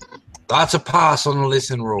 Lots of pass on the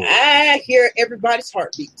listen roll. I hear everybody's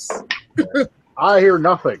heartbeats. I hear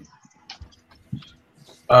nothing.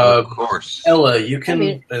 Of course. Ella, you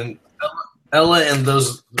can, and Ella and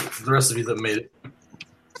the rest of you that made it,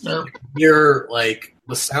 Nope. hear like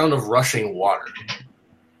the sound of rushing water.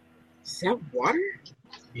 Is that water?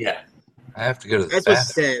 Yeah. I have to go to the That's what it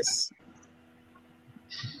bathroom. says.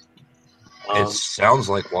 It sounds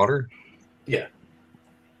like water. Yeah.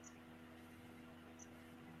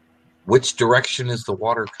 Which direction is the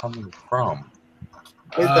water coming from?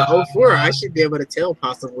 It's the whole floor. I should be able to tell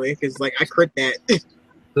possibly because like I crit that.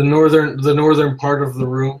 The northern part of the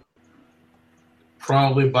room,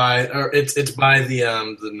 probably by, or it's by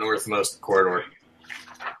the northmost corridor.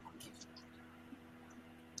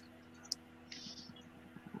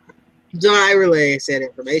 So I relay said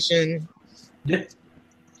information. Yeah.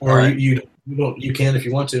 Or Alright. you can if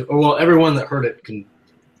you want to. Or well, everyone that heard it can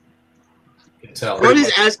tell. I'm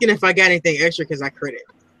just asking if I got anything extra because I crit it.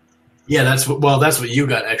 Yeah, that's what you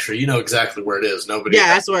got extra. You know exactly where it is. Nobody. Yeah,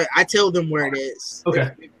 that's what I tell them where it is.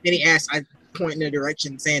 Okay. Then he asks, I point in a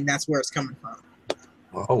direction saying that's where it's coming from.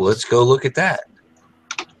 Well, let's go look at that.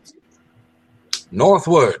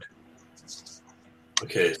 Northward.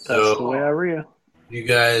 Okay, That's the way so I read. you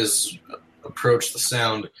guys approach the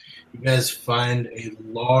sound. You guys find a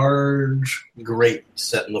large grate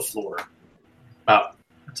set in the floor.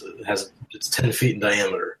 It's 10 feet in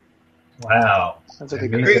diameter. Wow. Sounds like I a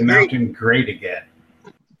made great the mountain great again.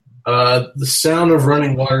 The sound of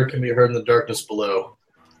running water can be heard in the darkness below.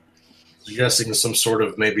 Suggesting some sort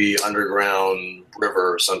of maybe underground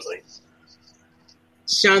river or something.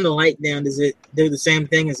 Shine the light down. Does it do the same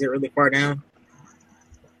thing? Is it really far down?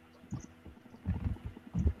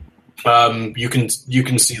 You can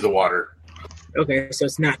see the water. Okay, so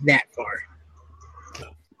it's not that far.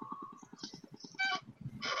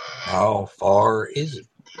 How far is it?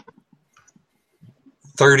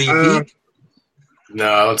 30 feet? No,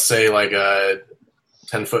 I would say like a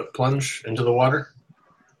 10-foot plunge into the water.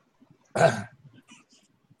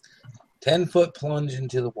 10-foot plunge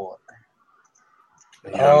into the water.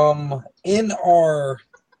 Yeah. In our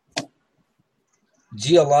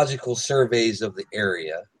geological surveys of the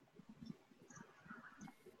area,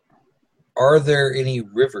 are there any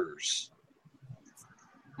rivers?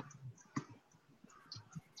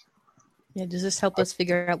 Yeah, does this help us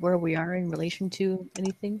figure out where we are in relation to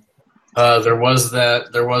anything? There was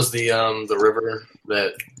the river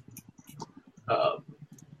that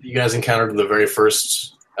you guys encountered in the very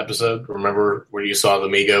first episode. Remember where you saw the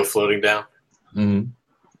Migo floating down? Mm-hmm.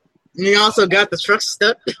 And you also got the truck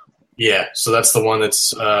stuck. Yeah, so that's the one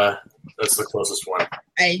that's the closest one.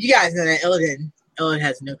 Hey, you guys know that Ellen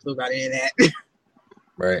has no clue about any of that.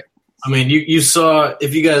 Right. I mean, you saw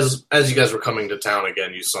as you guys were coming to town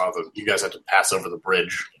again, you saw you guys had to pass over the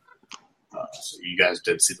bridge, so you guys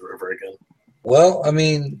did see the river again. Well, I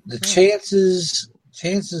mean, the chances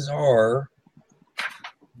are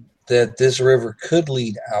that this river could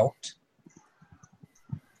lead out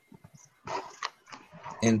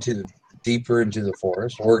deeper into the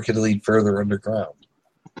forest, or it could lead further underground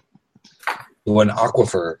to an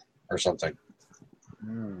aquifer or something.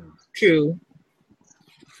 True.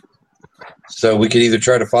 So we could either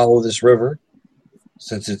try to follow this river,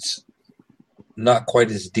 since it's not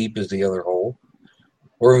quite as deep as the other hole,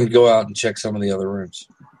 or we can go out and check some of the other rooms.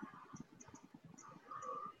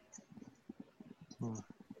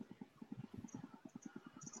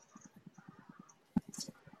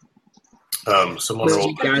 Someone What roll.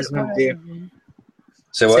 you guys want to do?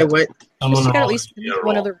 Say what? Say what? Someone Got at roll. least Yeah,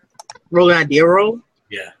 one roll. other. Roll an idea roll?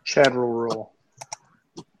 Yeah. Chad will roll.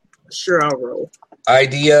 Sure, I'll roll.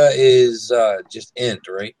 Idea is just int,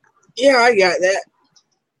 right? Yeah, I got that.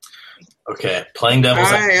 Okay. Playing devil's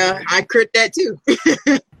I crit that too.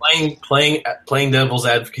 playing devil's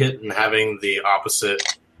advocate and having the opposite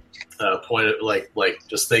point of like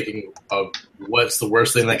just thinking of what's the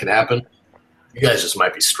worst thing that could happen. You guys just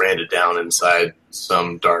might be stranded down inside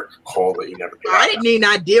some dark hole that you never get out I of. didn't need an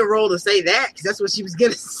idea roll to say that because that's what she was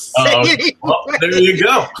gonna say. Well, there you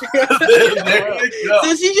go. There you go.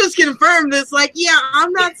 So she just confirmed this. Like, yeah,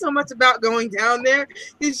 I'm not so much about going down there.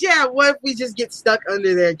 Because yeah, what if we just get stuck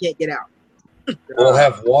under there and can't get out? We'll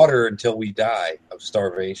have water until we die of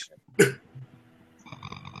starvation.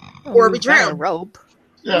 Or we've we got drown. a rope.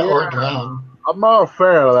 Yeah, or drown. I'm not a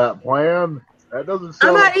fan of that plan. That doesn't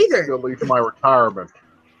sound not either. to lead to my retirement.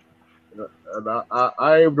 And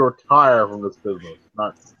I aim to retire from this business,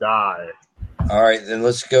 not die. All right, then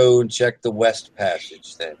let's go and check the West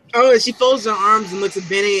Passage then. Oh, and she folds her arms and looks at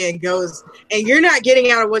Benny and goes, and you're not getting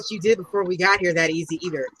out of what you did before we got here that easy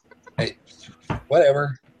either. Hey,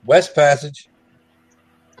 whatever. West Passage.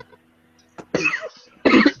 You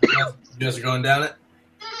guys are going down it?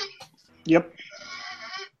 Yep.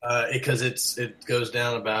 Because it goes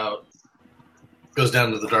down to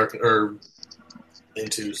the dark or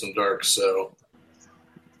into some dark. So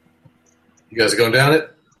you guys are going down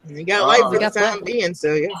it. And you got light for we the got time that. being,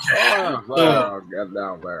 so yeah. Get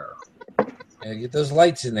down there. Yeah, get those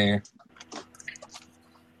lights in there.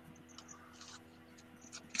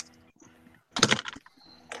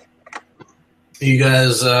 You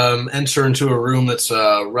guys enter into a room that's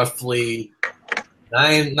roughly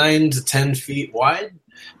 9 to 10 feet wide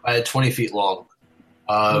by 20 feet long.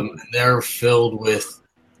 And they're filled with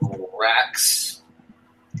racks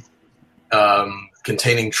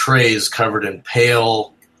containing trays covered in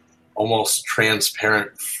pale, almost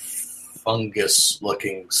transparent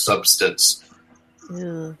fungus-looking substance.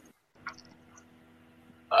 Ew.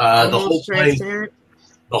 Almost transparent.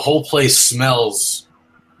 The whole place smells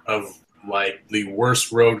of like the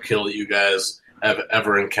worst roadkill that you guys have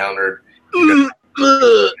ever encountered. Roll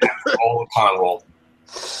a con roll.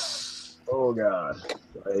 Oh God,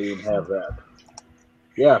 I even have that.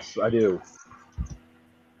 Yes, I do.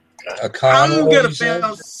 A con I'm roll, gonna you said?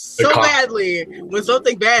 fail so badly when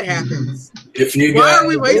something bad happens. If you Why got, are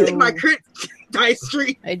we wasting my crit dice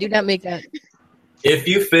streak? I do not make that. if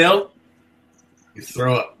you fail, you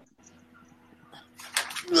throw up.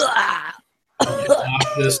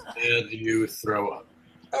 This and you throw up.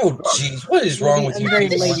 Oh, jeez, what is wrong with you? I'm very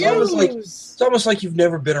people? late. It's almost like you've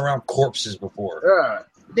never been around corpses before. Yeah,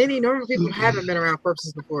 Danny, normal people haven't been around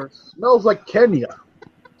corpses before. smells like Kenya.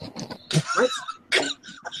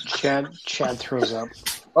 Chad throws up.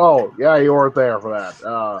 Oh, yeah, you weren't there for that.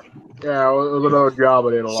 Yeah, it was another job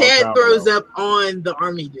I did a long Chad time throws ago. up on the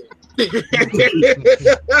army dude.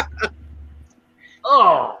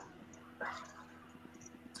 Oh,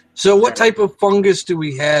 So, what type of fungus do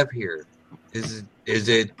we have here? Is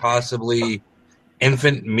it possibly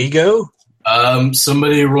infant Migo?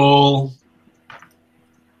 Somebody roll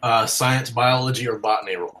science, biology, or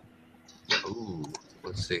botany roll. Ooh,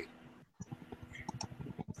 let's see.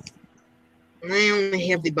 I only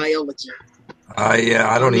have the biology.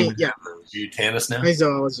 I don't even Yeah. have those. Do you Tannis now? My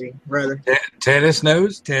zoology, rather. Tannis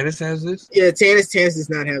knows. Tannis has this. Yeah, Tannis does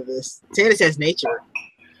not have this. Tannis has nature.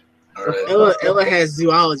 All right. Ella has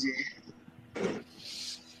zoology.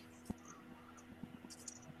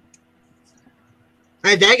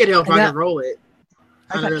 That could help if I can roll it.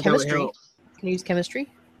 I don't know got if that would chemistry. help. Can you use chemistry?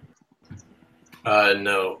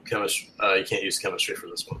 No, chemistry. You can't use chemistry for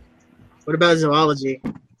this one. What about zoology?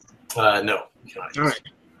 No. You cannot All use right.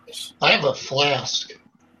 I have a flask.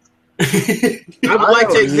 I would like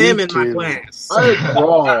to examine my class. I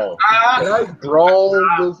draw. Can I draw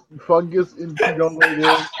this fungus into your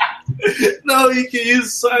idea? No, you can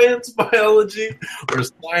use science, biology, or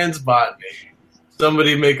science, botany.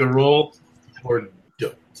 Somebody make a roll, or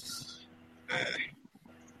don't.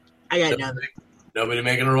 I got nothing. Nobody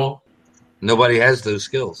making a roll? Nobody has those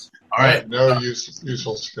skills. All right. No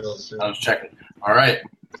useful skills. I was checking. All right.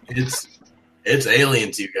 It's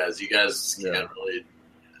alien to you guys. You guys can't really.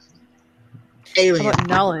 How Alien. about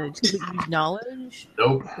knowledge? Can we use knowledge?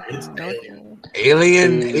 Nope. It's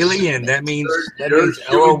Alien. That means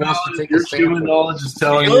Ella wants to take a your human sample. knowledge is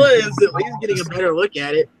telling Ella you is at least getting a better look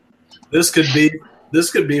at it. this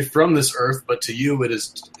could be from this Earth, but to you it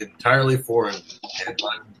is entirely foreign and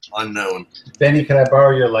unknown. Benny, can I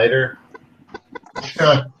borrow your lighter?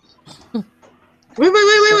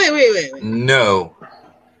 Wait. No.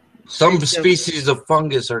 Some So- species of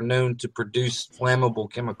fungus are known to produce flammable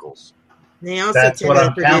chemicals. They also That's tend what to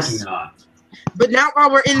I'm produce. counting on. But not while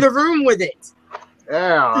we're in the room with it.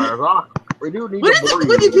 Yeah, we do need What to is breathe.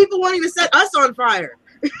 what are people wanting to set us on fire?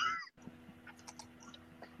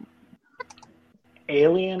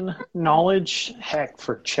 Alien knowledge? Heck,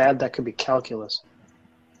 for Chad, that could be calculus.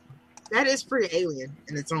 That is pretty alien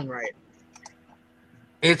in its own right.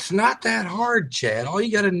 It's not that hard, Chad. All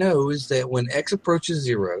you got to know is that when X approaches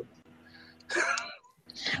 0,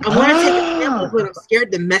 I'm going to take a sample, but I'm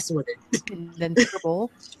scared to mess with it. And then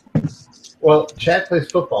triple. Well, Chad plays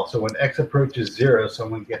football, so when X approaches 0,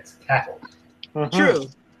 someone gets tackled. True.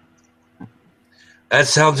 that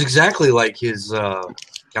sounds exactly like his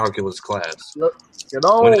calculus class. You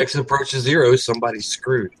know, When X approaches 0, somebody's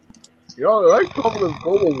screwed. they come with this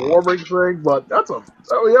global warming thing, but that's a myth.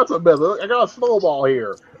 I got a snowball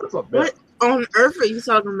here. That's a myth. What on earth are you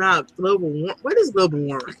talking about? What is global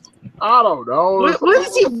warming? I don't know. What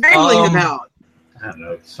is he rambling about? I don't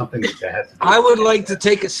know. It's something that has to do I would like to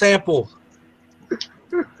take a sample.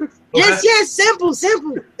 Yes, sample.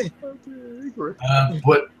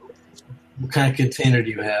 What kind of container do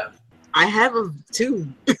you have? I have a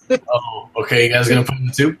tube. Oh, okay. You guys gonna put in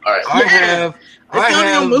the tube? All right. I have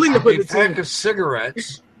I'm willing to put a the pack tube. of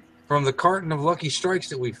cigarettes from the carton of Lucky Strikes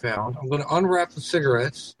that we found. I'm going to unwrap the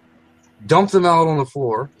cigarettes, dump them out on the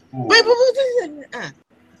floor, Wait.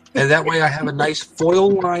 and that way I have a nice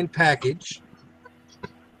foil-lined package.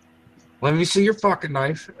 Let me see your pocket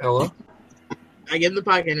knife, Ella. I give him the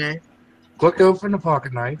pocket knife. Click open the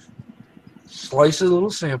pocket knife, slice a little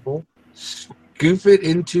sample, scoop it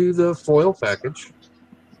into the foil package,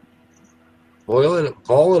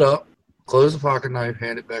 ball it up, close the pocket knife,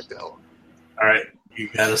 hand it back to Ella. All right. You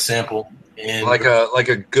got a sample, and Like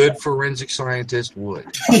a good forensic scientist would.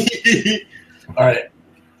 all right.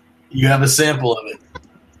 You have a sample of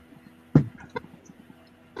it.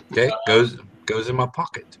 Okay, goes in my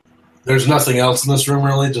pocket. There's nothing else in this room,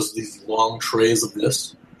 really. Just these long trays of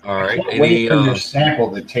this. All right. Wait Any for your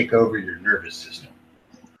sample to take over your nervous system.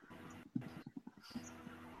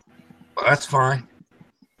 that's fine.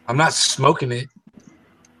 I'm not smoking it.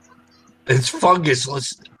 It's fungus.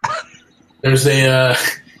 There's a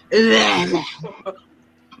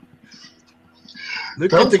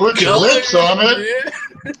Look Don't at the put your color. lips on it.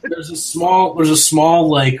 there's a small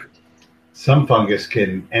like Some fungus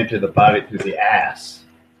can enter the body through the ass.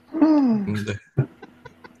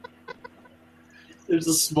 there's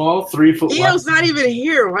a small 3-foot Eo's wide not even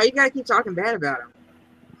here. Why you gotta keep talking bad about him?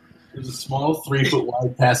 there's a small 3-foot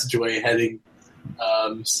wide passageway heading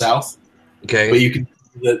south. Okay. But you can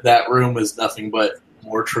see that room is nothing but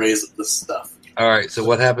more trays of this stuff. All right. So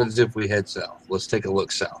what happens if we head south? Let's take a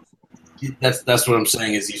look south. That's what I'm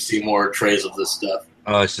saying is you see more trays of this stuff.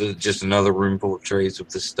 So just another room full of trays of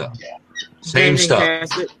this stuff. Yeah. Same Brandon stuff.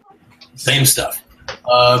 Cassett. Same stuff.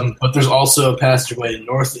 But there's also a passageway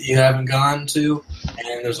north that you haven't gone to,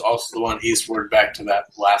 and there's also the one eastward back to that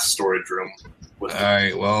last storage room. All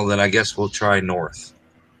right. Well, then I guess we'll try north.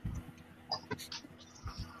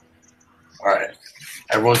 All right.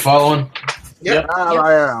 Everyone following? Yep.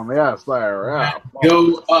 I am. Yes, there. Yeah.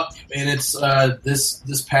 Go up, and it's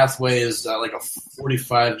this pathway is like a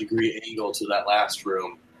 45-degree angle to that last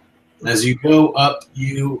room. And as you go up,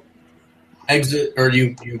 you exit, or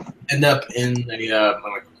you end up in a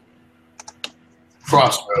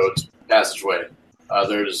crossroads passageway.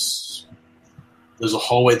 There's a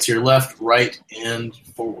hallway to your left, right, and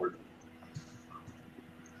forward.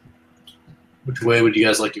 Which way would you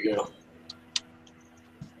guys like to go?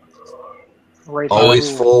 Right.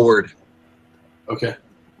 Always forward. Okay.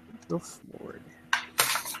 Go forward.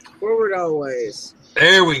 Forward always.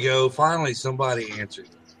 There we go. Finally, somebody answered.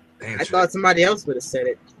 I thought somebody else would have said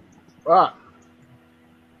it. Ah,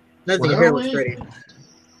 Nothing Where here are looks we? pretty.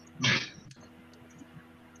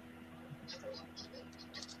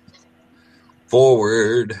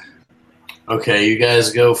 Forward. Okay, you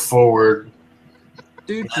guys go forward.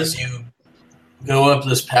 Dude, As you go up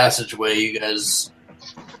this passageway, you guys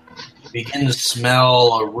begin to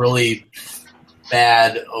smell a really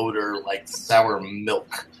bad odor like sour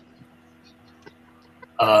milk.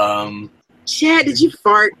 Chad, did you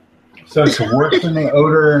fart? So it's worse than the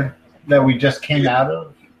odor that we just came out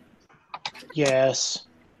of? Yes.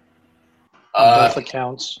 On both Uh,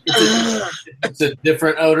 accounts. it's a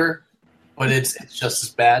different odor, but it's just as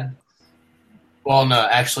bad. Well, no,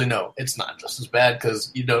 actually, no, it's not just as bad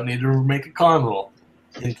because you don't need to make a con roll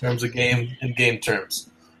in terms of game terms.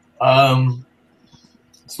 It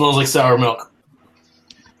smells like sour milk.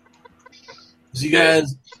 As you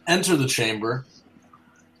guys enter the chamber,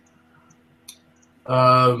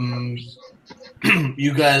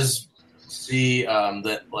 you guys see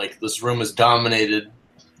that like this room is dominated.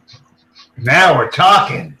 Now we're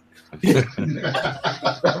talking. Bow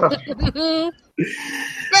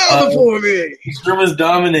before me. This room is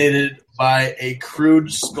dominated by a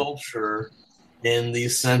crude sculpture in the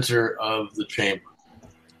center of the chamber.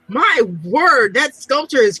 My word, that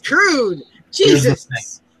sculpture is crude. Here's the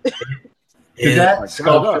Jesus. Did that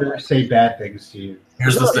sculpture say bad things to you?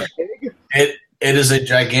 Here's the thing. It is a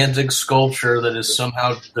gigantic sculpture that is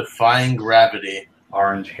somehow defying gravity,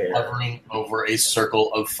 Orange hair. hovering over a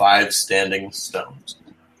circle of 5 standing stones.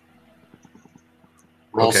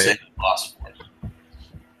 Roll Okay. sanity loss for it.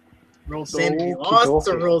 Roll sanity. Okey Lost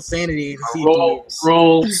or dokey. roll sanity. And see Roll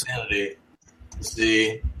sanity to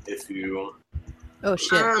see if you. Oh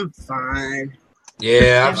shit. I'm fine.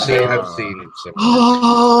 Yeah, I've seen him.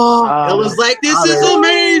 Oh, it was like, this is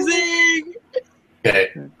amazing.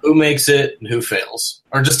 Okay, who makes it and who fails?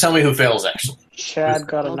 Or just tell me who fails, actually. Chad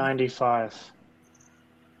got a 95.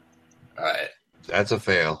 All right. That's a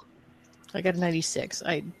fail. I got a 96.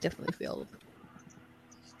 I definitely failed.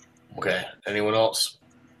 Okay. Anyone else?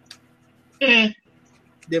 Did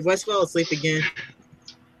Wes fall asleep again?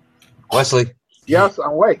 Wesley. yes,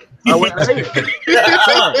 I'm awake. I was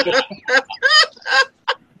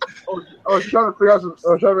trying to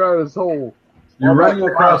figure out his whole. You're running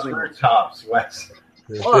across rooftops, Wes.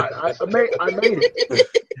 What? I made it.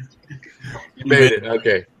 You made it.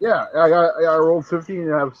 Okay. Yeah, I rolled 15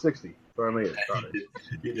 and I have 60, so I made it. Got it.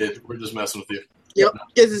 You did. We're just messing with you. Yep,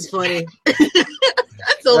 this is funny.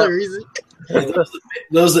 That's the only reason.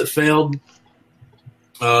 Those that failed,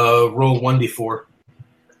 roll 1d4.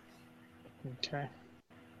 Okay.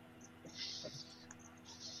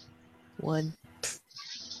 1.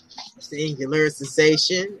 Singular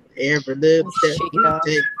sensation. Every little step Shake it you off.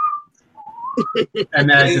 take. And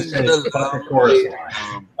then I just said, fuck the chorus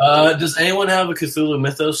line. Does anyone have a Cthulhu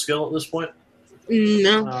Mythos skill at this point?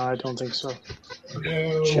 No. I don't think so.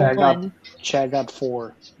 No. Chad got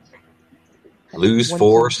 4. Lose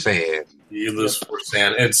 4 sand. You lose 4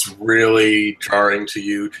 sand. It's really jarring to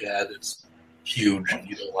you, Chad. It's huge.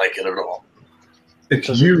 You don't like it at all. It's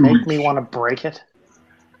Does it huge. make me want to break it?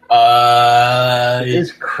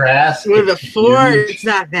 It's crass. With a 4, huge. it's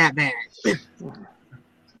not that bad.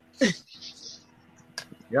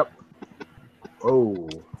 Yep. Oh.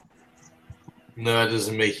 No, it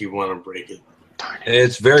doesn't make you want to break it.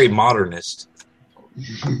 It's very modernist.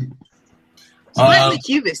 Slightly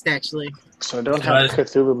cubist, actually. So I don't have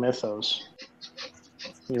Cthulhu Mythos.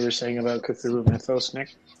 You were saying about Cthulhu Mythos,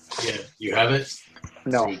 Nick? Yeah, you have it?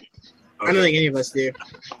 No. Okay. I don't think any of us do.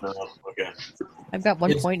 No, okay. I've got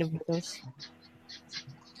 1 It's- point of those.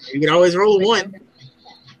 You can always roll a 1. There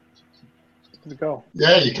we go.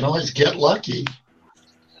 Yeah, you can always get lucky.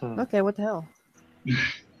 Okay, what the hell?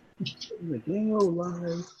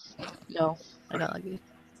 No, I got lucky.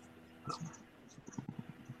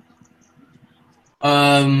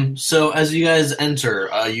 So as you guys enter,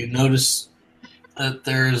 you notice that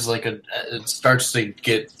there's like it starts to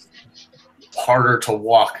get harder to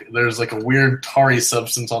walk. There's like a weird tarry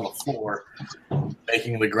substance on the floor,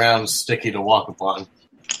 making the ground sticky to walk upon.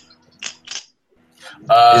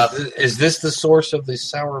 Is this the source of the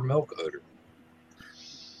sour milk odor?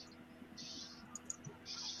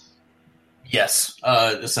 Yes,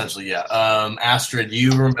 essentially, yeah. Astrid,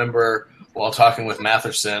 you remember while talking with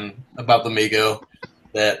Matherson about the Migo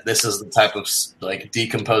that this is the type of like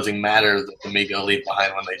decomposing matter that the Migo leave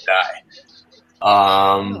behind when they die.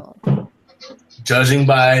 Judging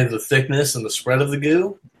by the thickness and the spread of the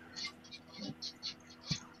goo,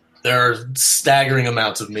 there are staggering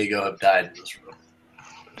amounts of Migo have died in this room.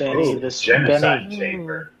 Benny, genocide Benny,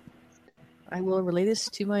 chamber. I will relay this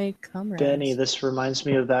to my comrades. Benny, this reminds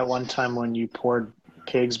me of that one time when you poured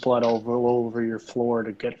pig's blood all over your floor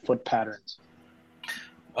to get foot patterns.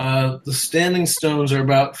 The standing stones are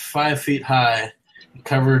about 5 feet high,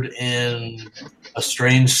 covered in a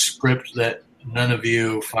strange script that none of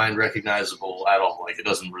you find recognizable at all. Like, it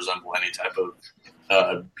doesn't resemble any type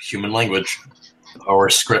of human language or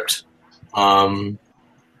script.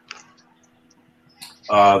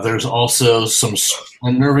 There's also some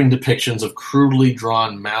unnerving depictions of crudely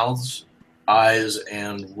drawn mouths, eyes,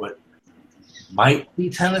 and what might be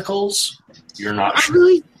tentacles. You're not I sure.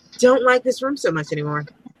 really don't like this room so much anymore.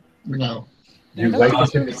 No. You like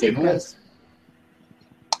it to begin with?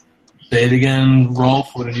 Say it again,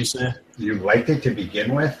 Rolf. What did you say? You liked it to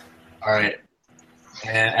begin with? All right.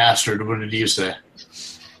 And Astrid, what did you say?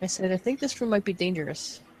 I said, I think this room might be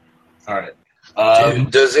dangerous. All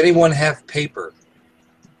right. Does anyone have paper?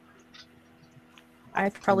 I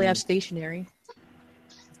probably have stationery.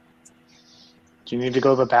 Do you need to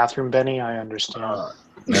go to the bathroom, Benny? I understand.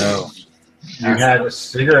 No. You had a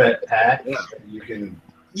cigarette pack. You can.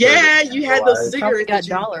 Yeah, you had those Probably cigarettes got that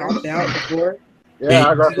you dollars. popped out before. Yeah,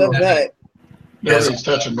 I got I love some. that. Nobody's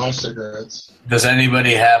touching my cigarettes. Does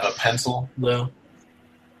anybody have a pencil, though?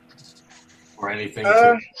 Or anything?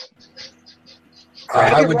 I I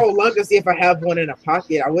can would. roll luck and see if I have one in a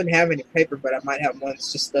pocket. I wouldn't have any paper, but I might have one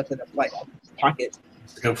that's just stuff in a pocket.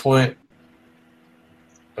 That's a good point.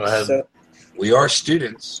 Go ahead. So, We are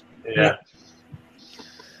students. Yeah.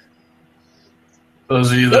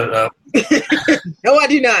 Those of you that no, I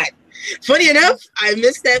do not. Funny enough, I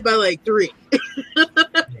missed that by like 3.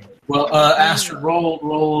 well, Astrid,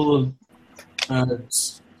 roll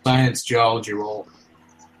science geology roll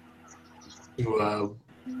to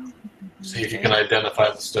see if you can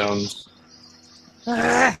identify the stones.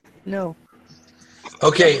 No.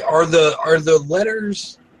 Okay, are the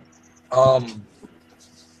letters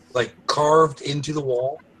like carved into the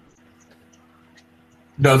wall?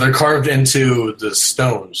 No, they're carved into the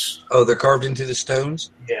stones. Oh, they're carved into the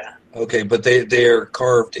stones? Yeah. Okay, but they're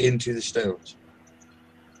carved into the stones.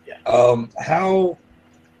 Yeah. How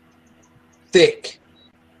thick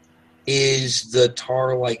is the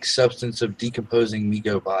tar-like substance of decomposing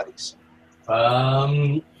Migo bodies?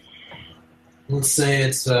 Let's say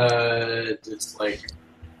it's like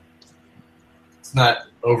it's not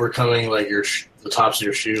overcoming like the tops of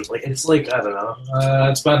your shoes. Like it's like I don't know.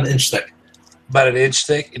 It's about 1 inch thick. About 1 inch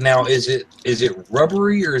thick. Now, is it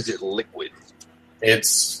rubbery or is it liquid?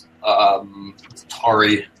 It's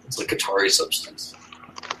tarry. It's like a tarry substance.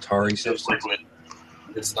 Tarry It's substance. liquid.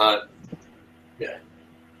 It's not. Yeah.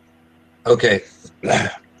 Okay.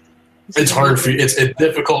 It's hard for you. It's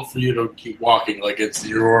difficult for you to keep walking. Like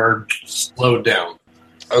you're slowed down.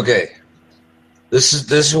 Okay. This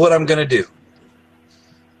is what I'm gonna do.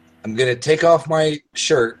 I'm gonna take off my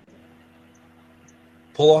shirt,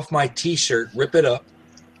 pull off my t-shirt, rip it up,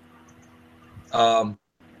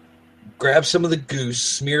 grab some of the goose,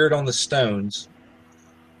 smear it on the stones,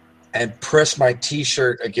 and press my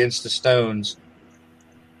t-shirt against the stones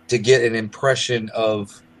to get an impression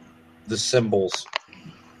of the symbols.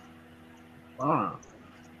 Ah.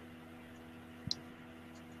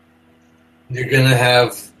 You're going to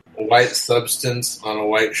have a white substance on a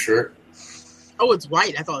white shirt. Oh, it's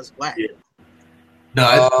white. I thought it was black. Yeah.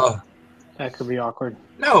 No, That could be awkward.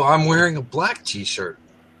 No, I'm wearing a black T-shirt.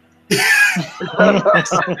 Is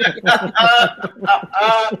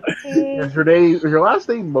your last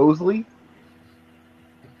name Mosley?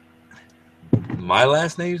 My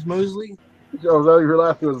last name's Mosley? Oh, no, your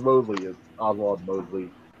last name is Mosley. It's Oswald Mosley.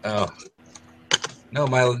 Oh. No,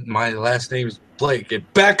 my last name's Blake.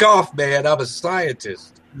 Get back off, man. I'm a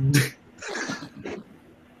scientist.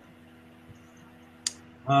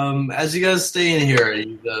 As you guys stay in here,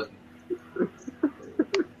 the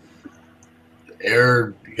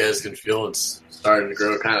air, you guys can feel it's starting to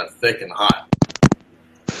grow kind of thick and hot.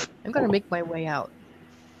 I'm gonna make my way out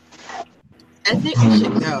I think we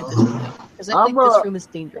should go. because I think this room is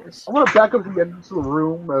dangerous. I'm gonna back up to the entrance of the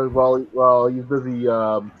room while he's busy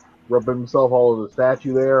rubbing himself all over the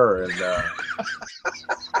statue there, and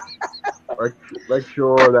make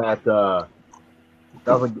sure that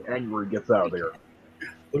nothing angry gets out there.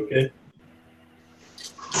 Okay.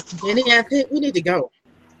 Danny, I think we need to go.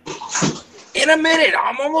 In a minute.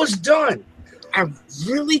 I'm almost done. I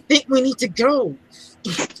really think we need to go.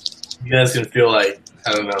 You guys can feel like,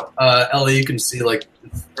 I don't know. Ellie, you can see like,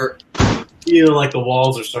 feel like the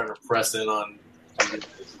walls are starting to press in on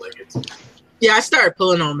like it's. Yeah, I started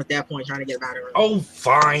pulling on him at that point, trying to get him out of it. Oh,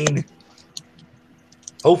 fine.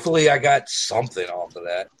 Hopefully I got something off of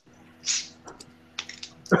that.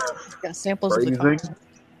 Got samples of the Phrasing. car.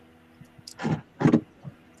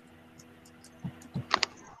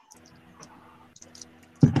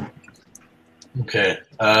 Okay.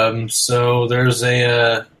 So there's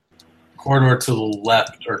a corridor to the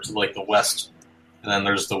left, or to like the west, and then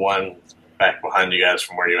there's the one back behind you guys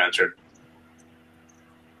from where you entered.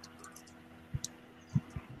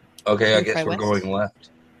 Okay, I Try guess we're west. going left.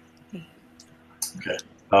 Okay.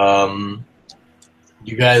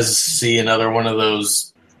 You guys see another one of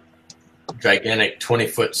those gigantic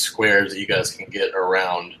 20-foot squares that you guys can get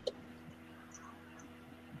around.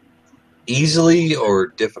 Easily or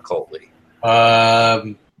difficultly?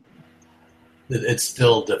 It's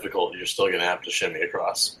still difficult. You're still going to have to shimmy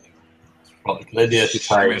across. It's probably a good idea if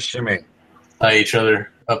you Shimmy. tie each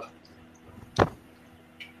other up.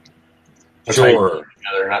 Or Sure.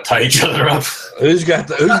 not tie each other up. Who's got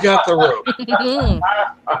the rope?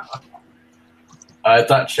 I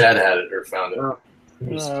thought Chad had it or found it.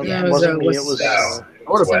 Yeah, It wasn't me. It was- was. I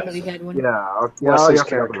would've Somebody had one. Wesley's I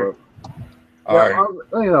forgot the rope. All right.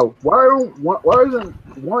 Why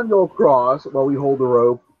doesn't one go across while we hold the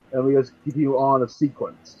rope and we just continue on a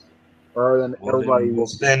sequence, rather than Well, everybody?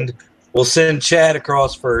 then we'll send Chad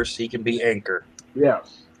across first. He can be anchor.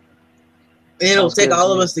 Yes. And it'll Sounds take good all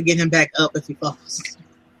to of me. us to get him back up if he falls.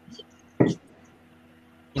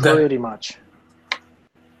 Pretty much.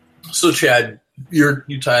 So, Chad, you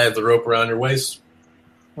tie the rope around your waist,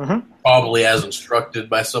 Mhm. probably as instructed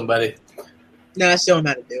by somebody. No, I show him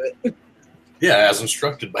how to do it. Yeah, as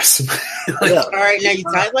instructed by somebody. Yeah. All right, now you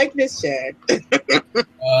tie it like this, Chad.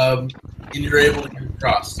 And you're able to get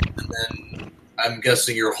across. And then I'm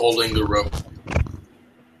guessing you're holding the rope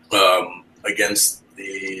against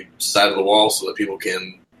the side of the wall so that people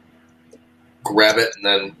can grab it and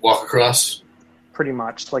then walk across. Pretty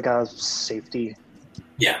much like a safety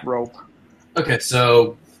Yeah. rope. Okay,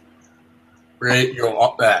 so right, you're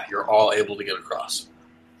all able to get across.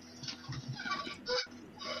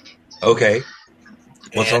 Okay.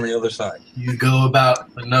 What's And on the other side? you go about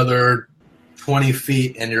another 20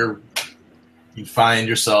 feet and you find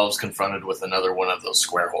yourselves confronted with another one of those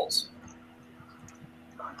square holes.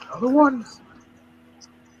 Another one.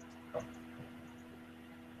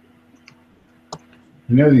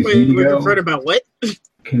 You know these Wait, we're Indigo concerned about what?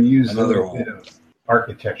 can use Another a little bit of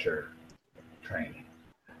architecture training.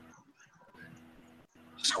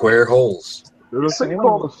 Square holes. There's a thing Anyone-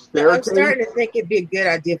 called a I'm staircase. starting to think it'd be a good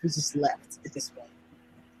idea if we just left at this point.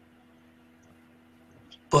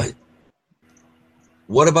 But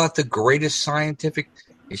what about the greatest scientific?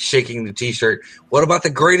 He's shaking the T-shirt. What about the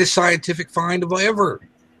greatest scientific find of ever?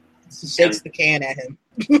 She shakes the can at him.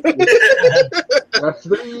 That's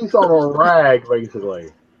these on a rag,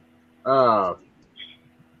 basically.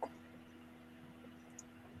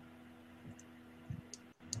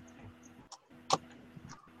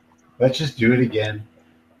 Let's just do it again.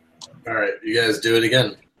 All right, you guys do it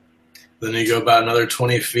again. Then you go about another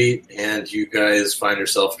 20 feet, and you guys find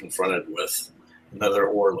yourself confronted with another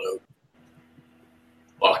ore load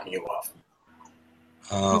blocking you off.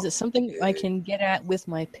 Is it something I can get at with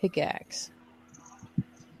my pickaxe?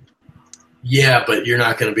 Yeah, but you're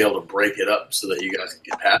not going to be able to break it up so that you guys can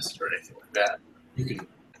get past it or anything like that. You can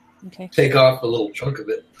Okay. take off a little chunk of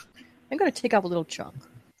it. I'm going to take off a little chunk.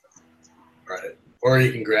 Right. Or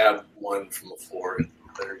you can grab one from the floor.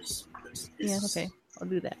 There's Yeah, okay. I'll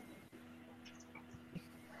do that.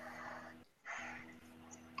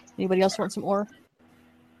 Anybody else want some ore?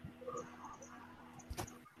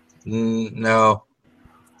 No,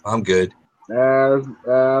 I'm good. I'm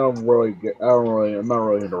not really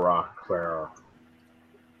into rock.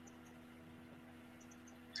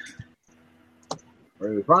 If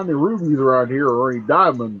you find any rubies around here or any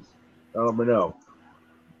diamonds, let me know.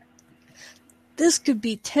 This could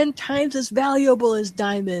be 10 times as valuable as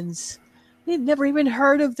diamonds. We've never even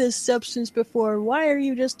heard of this substance before. Why are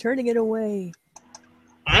you just turning it away?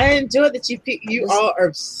 I enjoy that you all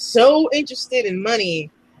are so interested in money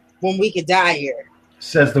when we could die here.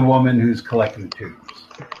 Says the woman who's collecting tubes.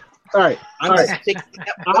 Hey, I'm hey, just picking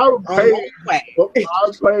I'm up paid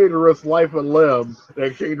to risk life and limb in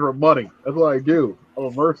exchange for money. That's what I do. I'm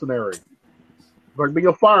a mercenary. It's like being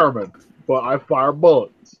a fireman, but I fire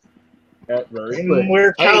bullets. At various things.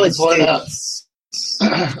 We're college I students.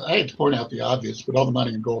 hate to point out the obvious, but all the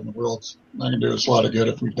money and gold in the world's not going to do us a lot of good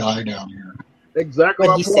if we die down here. Exactly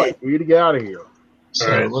my point. We need to get out of here. So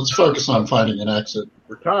let's focus on finding an exit.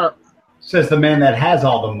 Retire. Says the man that has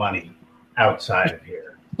all the money outside of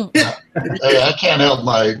here. Hey, I can't help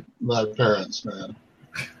my parents, man.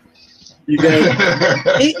 You guys,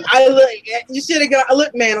 You should have gone.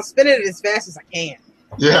 Look, man, I'm spinning it as fast as I can.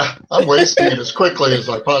 Yeah, I'm wasting it as quickly as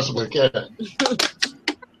I possibly can.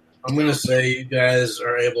 I'm going to say you guys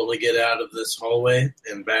are able to get out of this hallway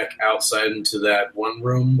and back outside into that one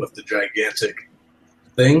room with the gigantic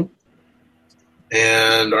thing.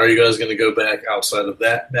 And are you guys going to go back outside of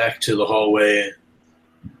that, back to the hallway?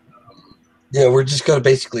 Yeah, we're just going to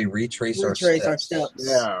basically retrace our steps.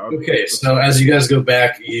 yeah. Okay, so as you guys go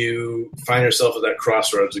back, you find yourself at that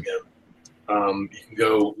crossroads again. You can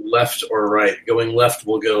go left or right. Going left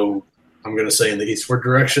will go, I'm going to say, in the eastward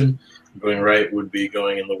direction. Going right would be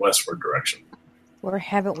going in the westward direction. Where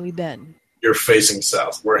haven't we been? You're facing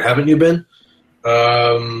south. Where haven't you been?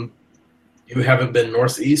 You haven't been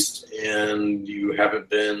northeast, and you haven't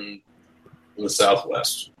been in the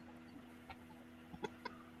southwest.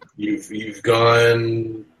 You've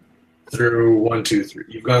gone through 1, 2, 3.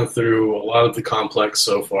 You've gone through a lot of the complex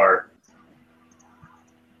so far.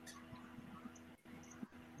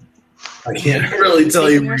 I can't really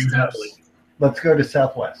tell you where you have. Let's go to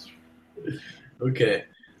southwest. Okay.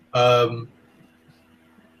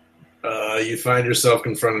 You find yourself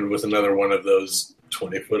confronted with another one of those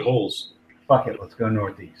 20-foot holes. Fuck it, let's go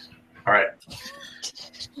northeast. All right.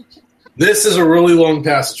 This is a really long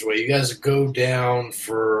passageway. You guys go down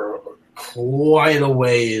for quite a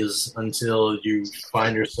ways until you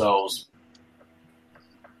find yourselves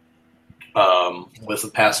with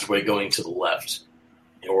the passageway going to the left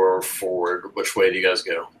or forward. Which way do you guys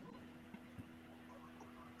go?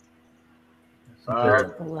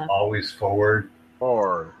 Always forward.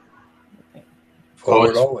 Forward.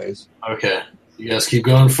 Forward always. Okay. You guys keep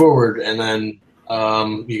going forward, and then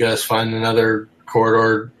you guys find another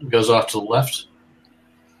corridor that goes off to the left,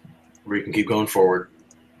 where you can keep going forward.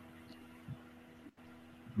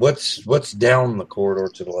 What's down the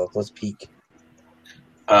corridor to the left? Let's peek.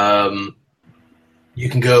 You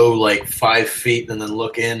can go like 5 feet and then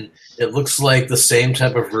look in. It looks like the same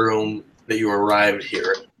type of room that you arrived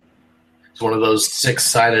here. It's one of those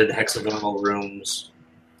 6-sided hexagonal rooms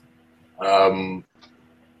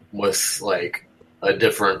with like a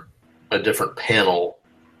different panel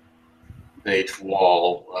in each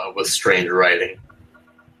wall with strange writing.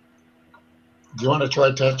 Do you want to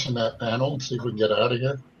try touching that panel and see if we can get out of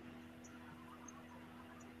here?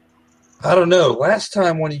 I don't know. Last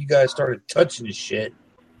time one of you guys started touching the shit,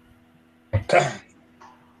 I got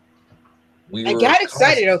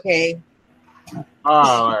excited, okay?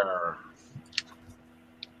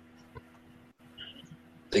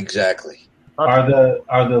 Exactly.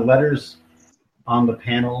 Are the letters on the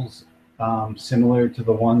panels similar to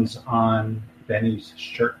the ones on Benny's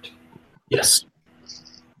shirt? Yes.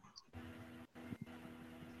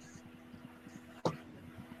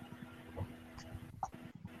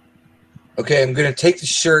 Okay, I'm going to take the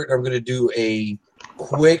shirt. I'm going to do a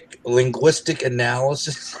quick linguistic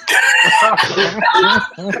analysis.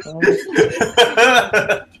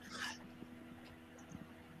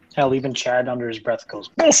 Hell, even Chad under his breath goes,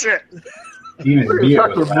 bullshit! Even Mia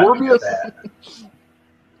was laughing at that.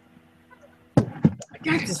 I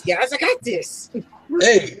got this, guys. I got this.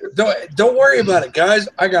 Hey, don't worry about it, guys.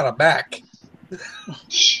 I got a back.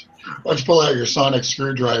 Why don't you pull out your sonic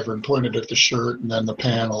screwdriver and point it at the shirt and then the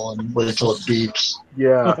panel and wait till it beeps?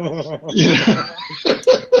 Yeah.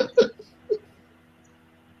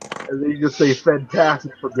 And then you just say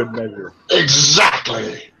fantastic for good measure.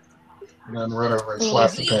 Exactly. And then run over and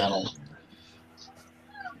slap the panel.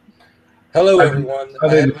 Hello, everyone.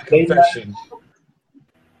 I have a confession.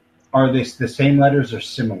 Are they the same letters or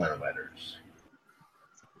similar letters?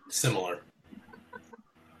 Similar.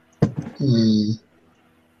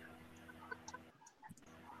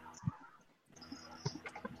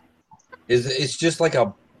 Is it's just like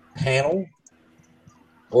a panel,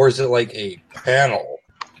 or is it like a panel?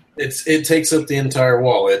 It takes up the entire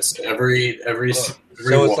wall. It's every So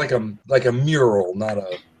wall. it's like a mural, not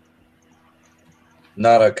a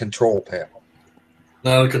control panel.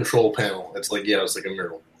 Not a control panel. It's like it's like a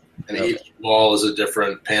mural, and each wall is a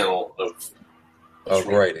different panel of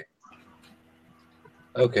writing.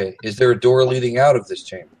 Okay. Is there a door leading out of this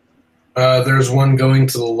chamber? There's one going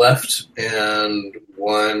to the left, and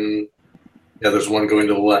one. Yeah, there's one going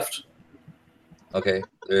to the left. Okay.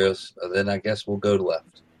 Then I guess we'll go to left.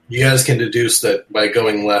 You guys can deduce that by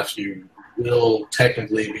going left, you will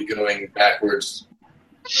technically be going backwards.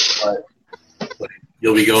 But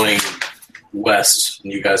you'll be going west,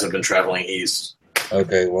 and you guys have been traveling east.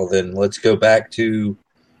 Okay. Well, then let's go back to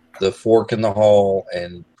the fork in the hall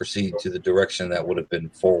and proceed to the direction that would have been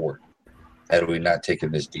forward had we not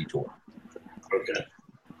taken this detour. Okay.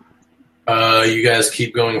 You guys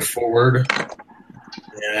keep going forward,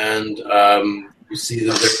 and you see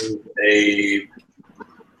that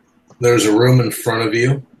there's a room in front of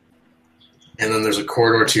you, and then there's a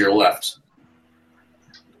corridor to your left.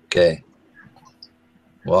 Okay.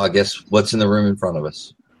 Well, I guess what's in the room in front of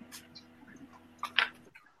us?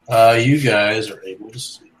 You guys are able to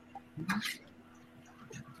see.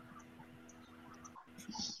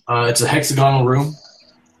 It's a hexagonal room.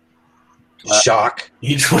 Shock.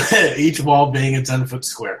 Each wall being a 10-foot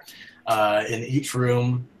square. In each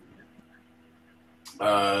room,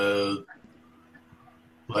 in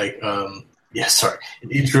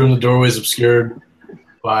each room the doorway is obscured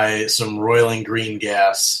by some roiling green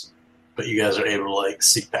gas, but you guys are able to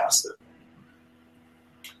see past it.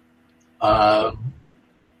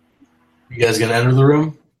 You guys gonna enter the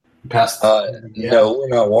room? Past no, we're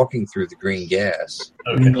not walking through the green gas.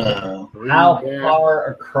 Okay. No. How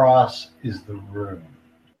far across is the room?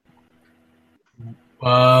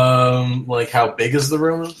 How big is the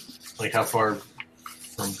room? Like how far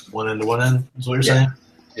from one end to one end is what you're saying?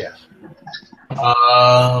 Yes.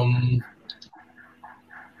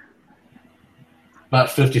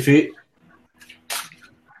 About 50 feet.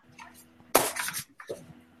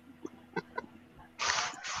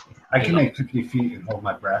 I can make 50 feet and hold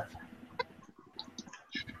my breath.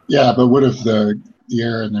 Yeah, but what if the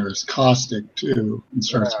air in there is caustic too and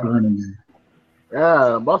starts burning you?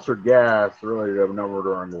 Yeah, mustard gas really did a number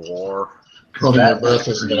during the war. Holding your breath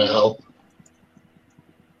isn't going to help.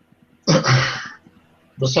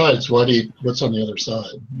 Besides, what's on the other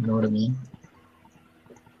side? You know what I mean?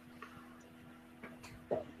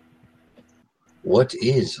 What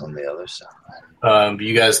is on the other side?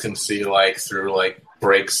 You guys can see through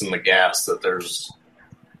breaks in the gas that there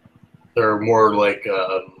are more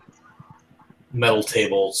metal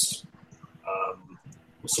tables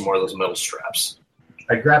with some more of those metal straps.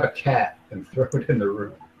 I grab a cat and throw it in the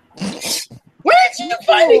room. Where did you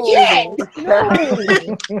find a cat?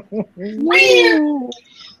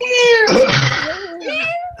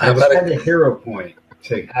 I just had a hero point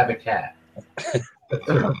to have a cat.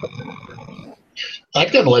 I'd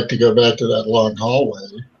kind of like to go back to that long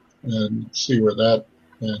hallway and see where that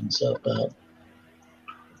ends up at.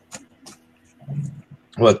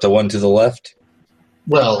 What, the one to the left?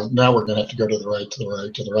 Well, now we're going to have to go to the right,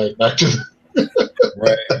 back to the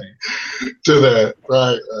right, to the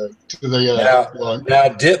right, to the long, now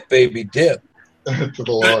dip, baby, dip to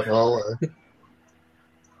the long hallway.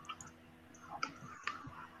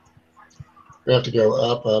 We have to go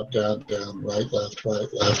up, down, right, left,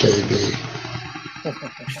 A, B.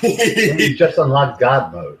 You just unlocked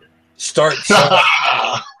God mode. Start.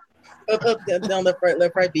 Up, down, left, right,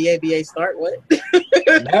 BA, start. What?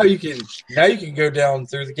 Now you can go down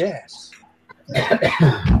through the gas.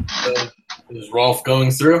 Is Rolf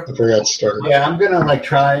going through? I forgot to start. Yeah, I'm gonna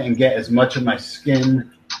try and get as much of my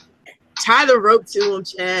skin. Tie the rope to him,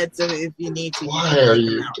 Chad. So if you need to. Why are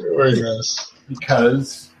you doing this?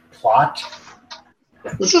 Because plot.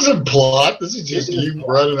 This isn't plot. This is just you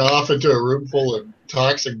running off into a room full of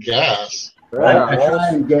toxic gas. I try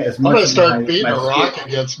and get as much. I'm gonna start of beating my a rock skin.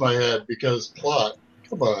 against my head because plot.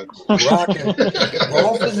 Come on.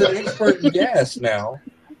 Rolf is an expert in gas now.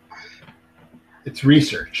 It's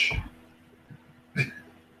research.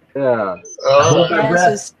 Yeah.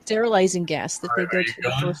 Gas is sterilizing gas that they go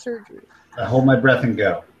to for surgery. I hold my breath and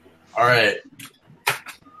go. All right.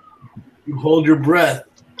 You hold your breath.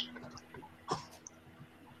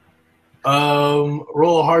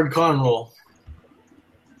 Roll a hard con roll.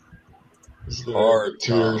 Hard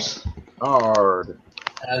tears. Hard.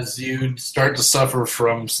 As you start to suffer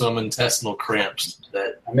from some intestinal cramps.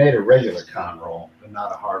 That I made a regular con roll, but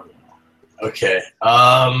not a hard one. okay.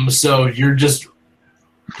 So you're just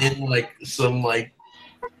in like some like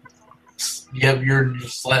you're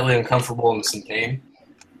just slightly uncomfortable and some pain.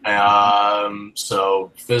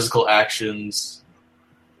 So physical actions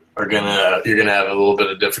you're gonna have a little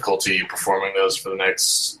bit of difficulty performing those for the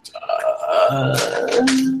next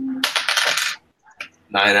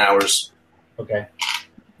 9 hours. Okay.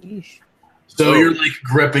 Yeesh. So you're like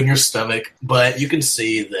gripping your stomach, but you can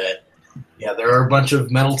see that there are a bunch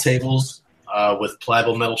of metal tables with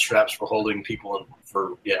pliable metal straps for holding people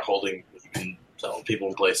holding people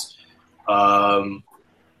in place. Within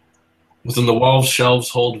the walls, shelves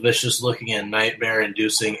hold vicious-looking and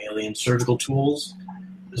nightmare-inducing alien surgical tools,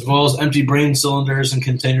 as well as empty brain cylinders and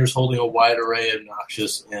containers holding a wide array of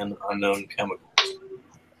noxious and unknown chemicals.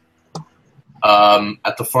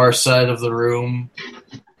 At the far side of the room,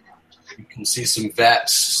 you can see some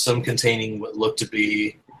vats, some containing what look to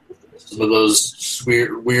be some of those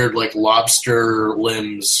weird like lobster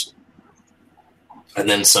limbs, and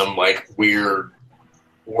then some like weird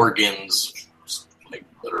organs like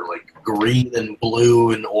that are like green and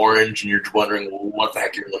blue and orange, and you're wondering what the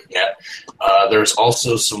heck you're looking at. There's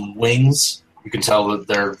also some wings. You can tell that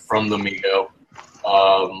they're from the Migo.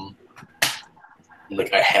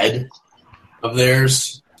 Like a head of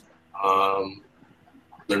theirs.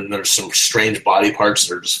 There's some strange body parts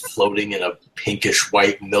that are just floating in a pinkish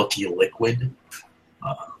white milky liquid.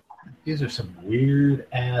 These are some weird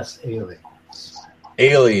ass aliens.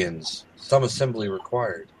 Aliens. Some assembly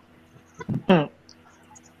required.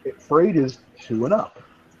 Freight is chewing up.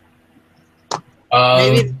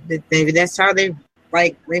 Maybe that's how they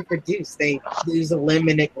like reproduce. They lose a limb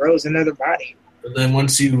and it grows another body. But then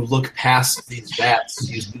once you look past these vats,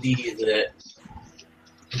 you see that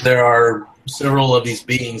there are several of these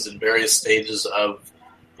beings in various stages of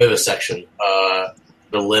vivisection.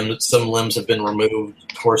 Some limbs have been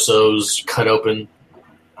removed, torsos cut open,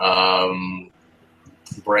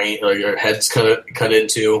 brain or your heads cut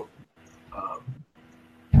into.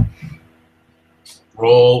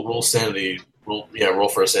 Roll sanity. Roll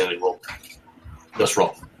for a sanity roll. Just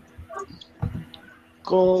roll.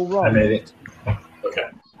 Go roll. I made it. Okay,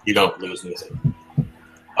 you don't lose anything.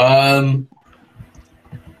 And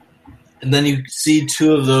then you see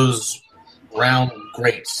two of those round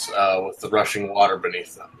grates with the rushing water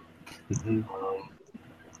beneath them. Mm-hmm.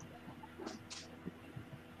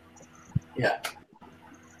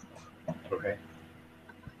 Okay.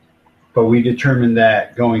 But we determined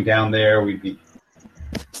that going down there, we'd be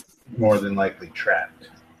more than likely trapped.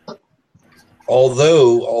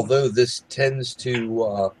 Although this tends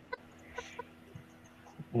to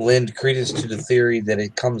lend credence to the theory that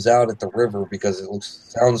it comes out at the river because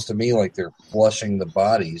sounds to me like they're flushing the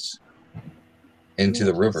bodies into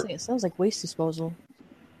the river. It sounds like waste disposal.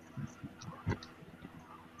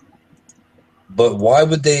 But why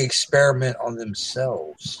would they experiment on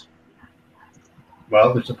themselves?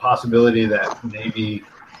 Well, there's a possibility that maybe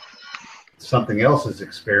something else is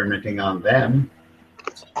experimenting on them.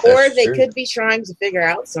 Or That's they true. could be trying to figure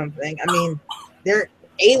out something. I mean, they're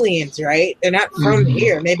aliens, right? They're not from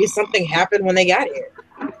here. Maybe something happened when they got here.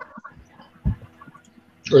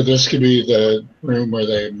 Or this could be the room where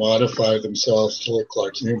they modify themselves to look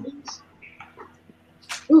like humans.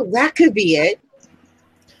 Ooh, that could be it.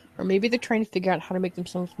 Or maybe they're trying to figure out how to make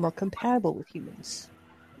themselves more compatible with humans.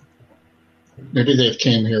 Maybe they've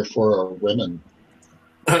came here for our women.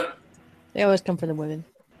 They always come for the women.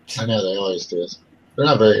 I know they always do. They're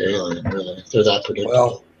not very alien, really. They're that predictable.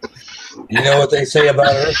 Well, you know what they say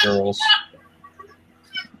about Earth girls.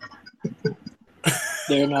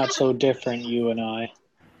 They're not so different, you and I.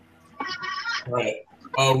 Right.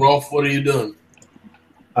 Rolf, what are you doing?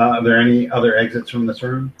 Are there any other exits from this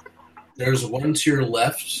room? There's one to your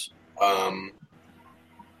left. And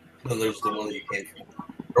there's the one that you came from.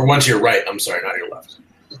 Or one to your right. I'm sorry, not your left.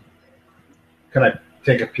 Could I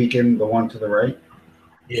take a peek in the one to the right?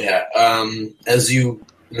 Yeah.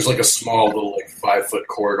 There's like a small little like 5-foot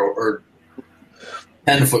corridor or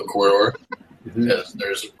 10-foot corridor. Mm-hmm.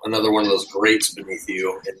 There's another one of those grates beneath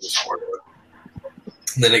you in this corridor.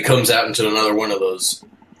 And then it comes out into another one of those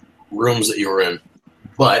rooms that you were in.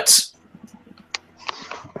 But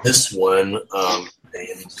this one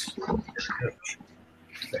contains...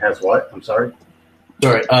 It has what? I'm sorry?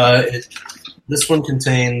 Sorry. This one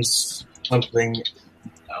contains something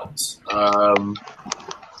else.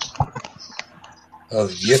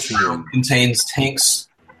 Of Yithian. Contains tanks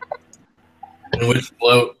in which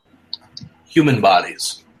float human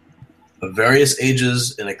bodies of various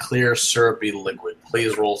ages in a clear, syrupy liquid.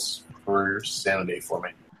 Please roll for sanity for me.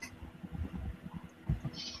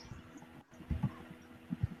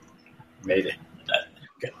 Made it.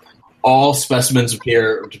 Okay. All specimens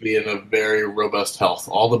appear to be in a very robust health.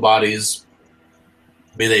 All the bodies,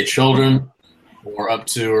 be they children or up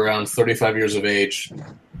to around 35 years of age,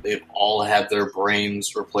 they've all had their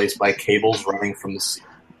brains replaced by cables running from the ceiling.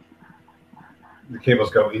 The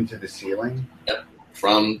cables go into the ceiling? Yep.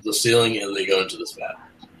 From the ceiling, and they go into this vat.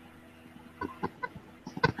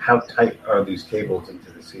 How tight are these cables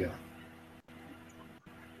into the ceiling?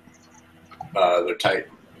 They're tight.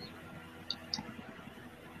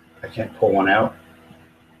 I can't pull one out?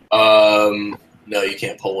 No, you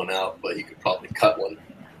can't pull one out, but you could probably cut one.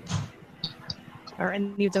 Are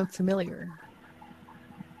any of them familiar?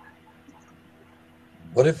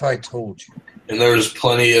 What if I told you? And there's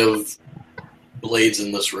plenty of blades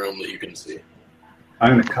in this room that you can see.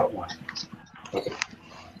 I'm going to cut one. Okay.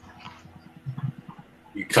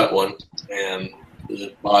 You cut one, and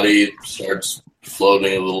the body starts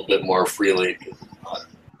floating a little bit more freely because it's not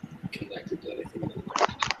connected to anything.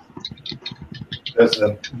 Does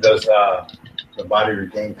the body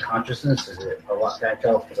regain consciousness? Is it alive? Can I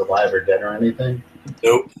tell if it's alive or dead or anything?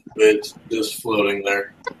 Nope, it's just floating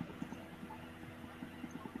there.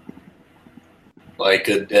 Like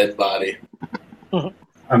a dead body.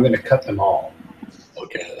 I'm going to cut them all.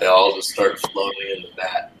 Okay, they all just start floating in the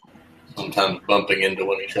vat, sometimes bumping into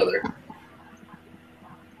one each other.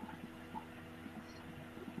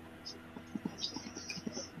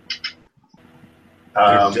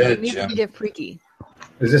 We need to get freaky.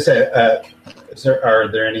 Is this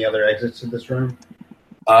are there any other exits to this room?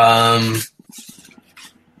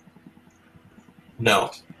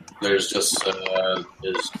 No. There's just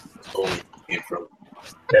there's only came from.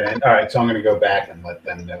 All right, so I'm going to go back and let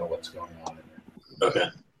them know what's going on. Okay.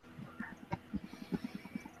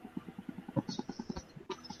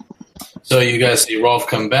 So you guys see Rolf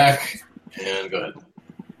come back, and go ahead.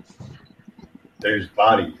 There's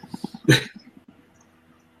bodies.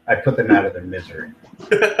 I put them out of their misery.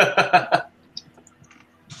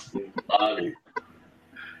 Body.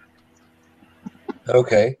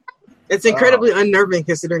 Okay. It's incredibly unnerving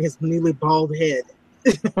considering his newly bald head.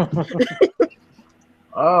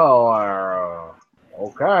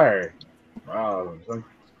 Okay.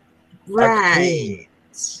 Right.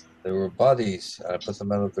 There were bodies. I put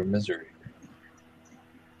them out of their misery.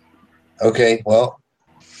 Okay, well,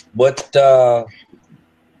 what other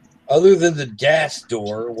than the gas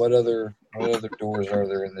door, what other doors are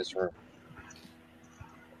there in this room?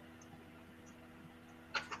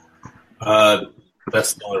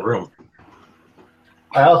 That's the only room.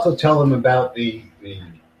 I also tell them about the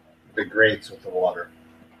grates with the water.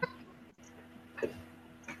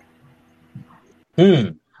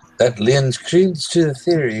 That lends credence to the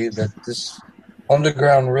theory that this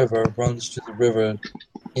underground river runs to the river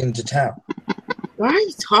into town. Why are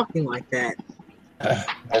you talking like that?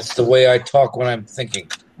 That's the way I talk when I'm thinking.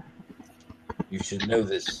 You should know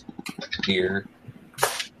this, dear.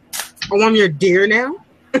 Oh, I'm your dear now?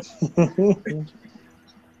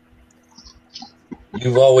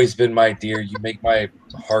 You've always been my dear. You make my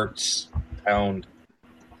hearts pound.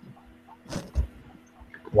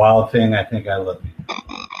 Wild thing, I think I love you.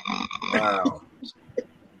 Wow.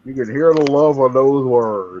 You can hear the love of those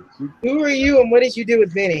words. Who are you and what did you do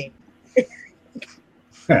with Vinny?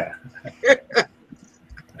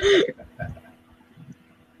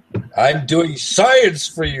 I'm doing science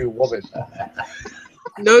for you, woman.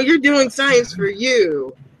 No, you're doing science for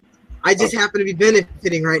you. I just happen to be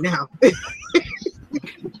benefiting right now.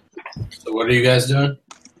 So what are you guys doing?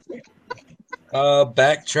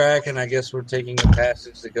 Backtrack, and I guess we're taking a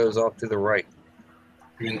passage that goes off to the right.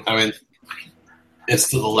 I mean, it's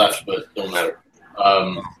to the left, but don't matter.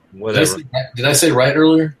 Whatever. Did I say right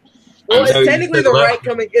earlier? Well, it's No, you technically said the left. right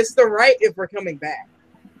coming. It's the right if we're coming back.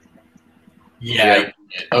 Yeah.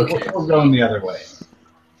 Okay. We're going the other way.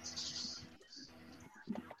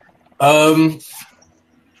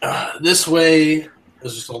 This way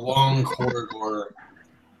is just a long corridor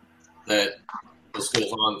that this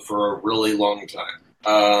goes on for a really long time.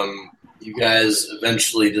 You guys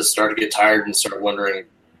eventually just start to get tired and start wondering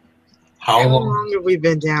how long have we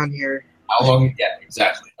been down here? How long? Yeah,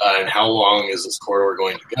 exactly. And how long is this corridor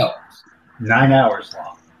going to go? 9 hours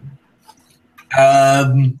long.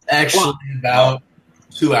 Actually, about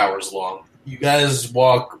 2 hours long. You guys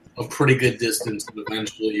walk a pretty good distance, and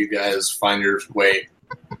eventually you guys find your way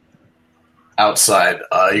outside.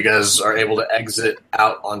 You guys are able to exit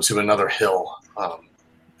out onto another hill.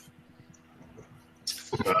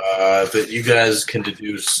 that you guys can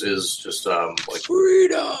deduce is just like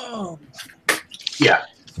Freedom. yeah.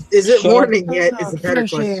 Is it morning yet? Is a better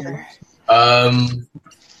question.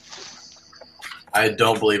 I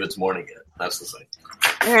don't believe it's morning yet. That's the thing.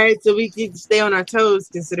 All right, so we need to stay on our toes,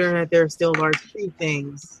 considering that there are still large tree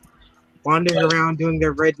things wandering around doing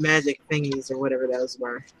their red magic thingies or whatever those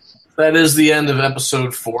were. That is the end of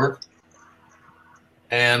episode 4.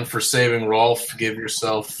 And for saving Rolf, everybody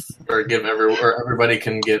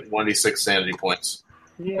can get 1d6 sanity points.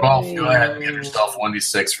 Yay. Rolf, go ahead and give yourself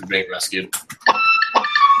 1d6 for being rescued.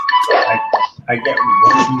 I get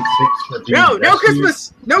 1d6 for being No rescued.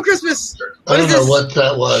 Christmas! No Christmas! I What don't is know this? what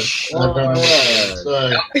that was. I don't know what that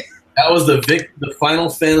was. That was the Final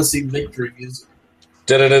Fantasy victory music.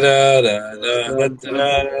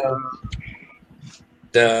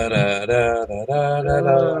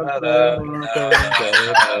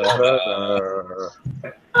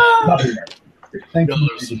 Thank you.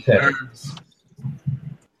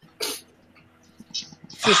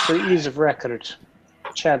 Just for ease of record,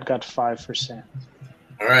 Chad got 5%.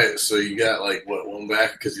 All right, so you got one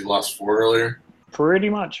back because you lost 4 earlier. Pretty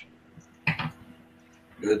much.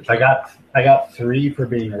 Good. I got 3 for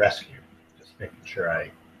being rescued. Just making sure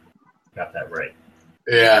I got that right.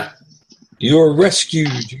 Yeah. You're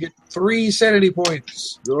rescued. You get 3 sanity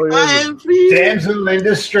points. I'm free. Damsel in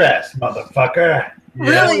distress, motherfucker.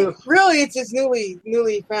 Really, it's his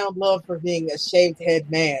newly found love for being a shaved head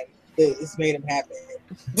man that has made him happy.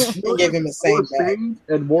 He gave him a same More back. things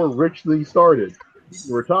and more rich than he started.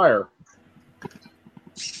 Retire.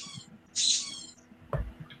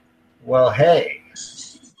 Well, hey.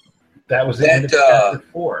 That was the end of chapter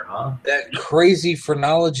 4, huh? That crazy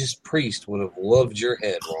phrenologist priest would have loved your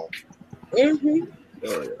head, Rolf. Mm-hmm.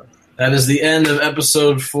 Oh, yeah. That is the end of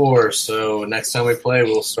episode 4. So next time we play,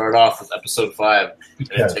 we'll start off with episode 5. And it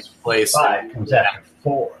Because takes place. 5 comes after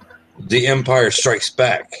 4. The Empire Strikes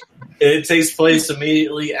Back. It takes place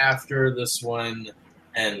immediately after this one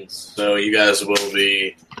ends. So you guys will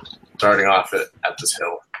be starting off at this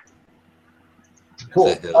hill.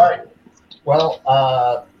 Cool. All right.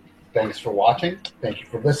 Well, thanks for watching. Thank you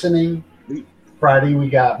for listening. Friday, we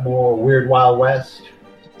got more Weird Wild West.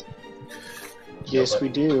 Yes, we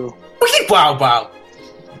do. Wow, wow.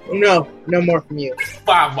 No more from you.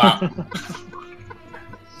 Wow, wow.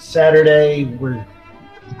 Saturday, we're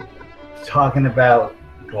talking about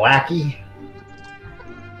Glacky.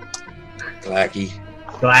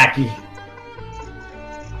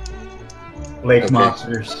 Lake Okay.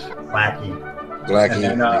 Monsters. Glacky. Glacky And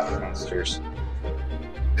then, monsters.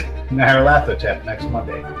 Nyarlathotep next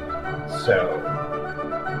Monday.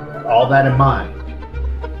 So, all that in mind.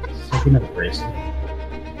 Good night, Gracie.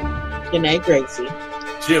 Good night, Gracie.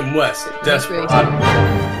 Jim West, Gracie.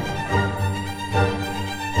 Desperado.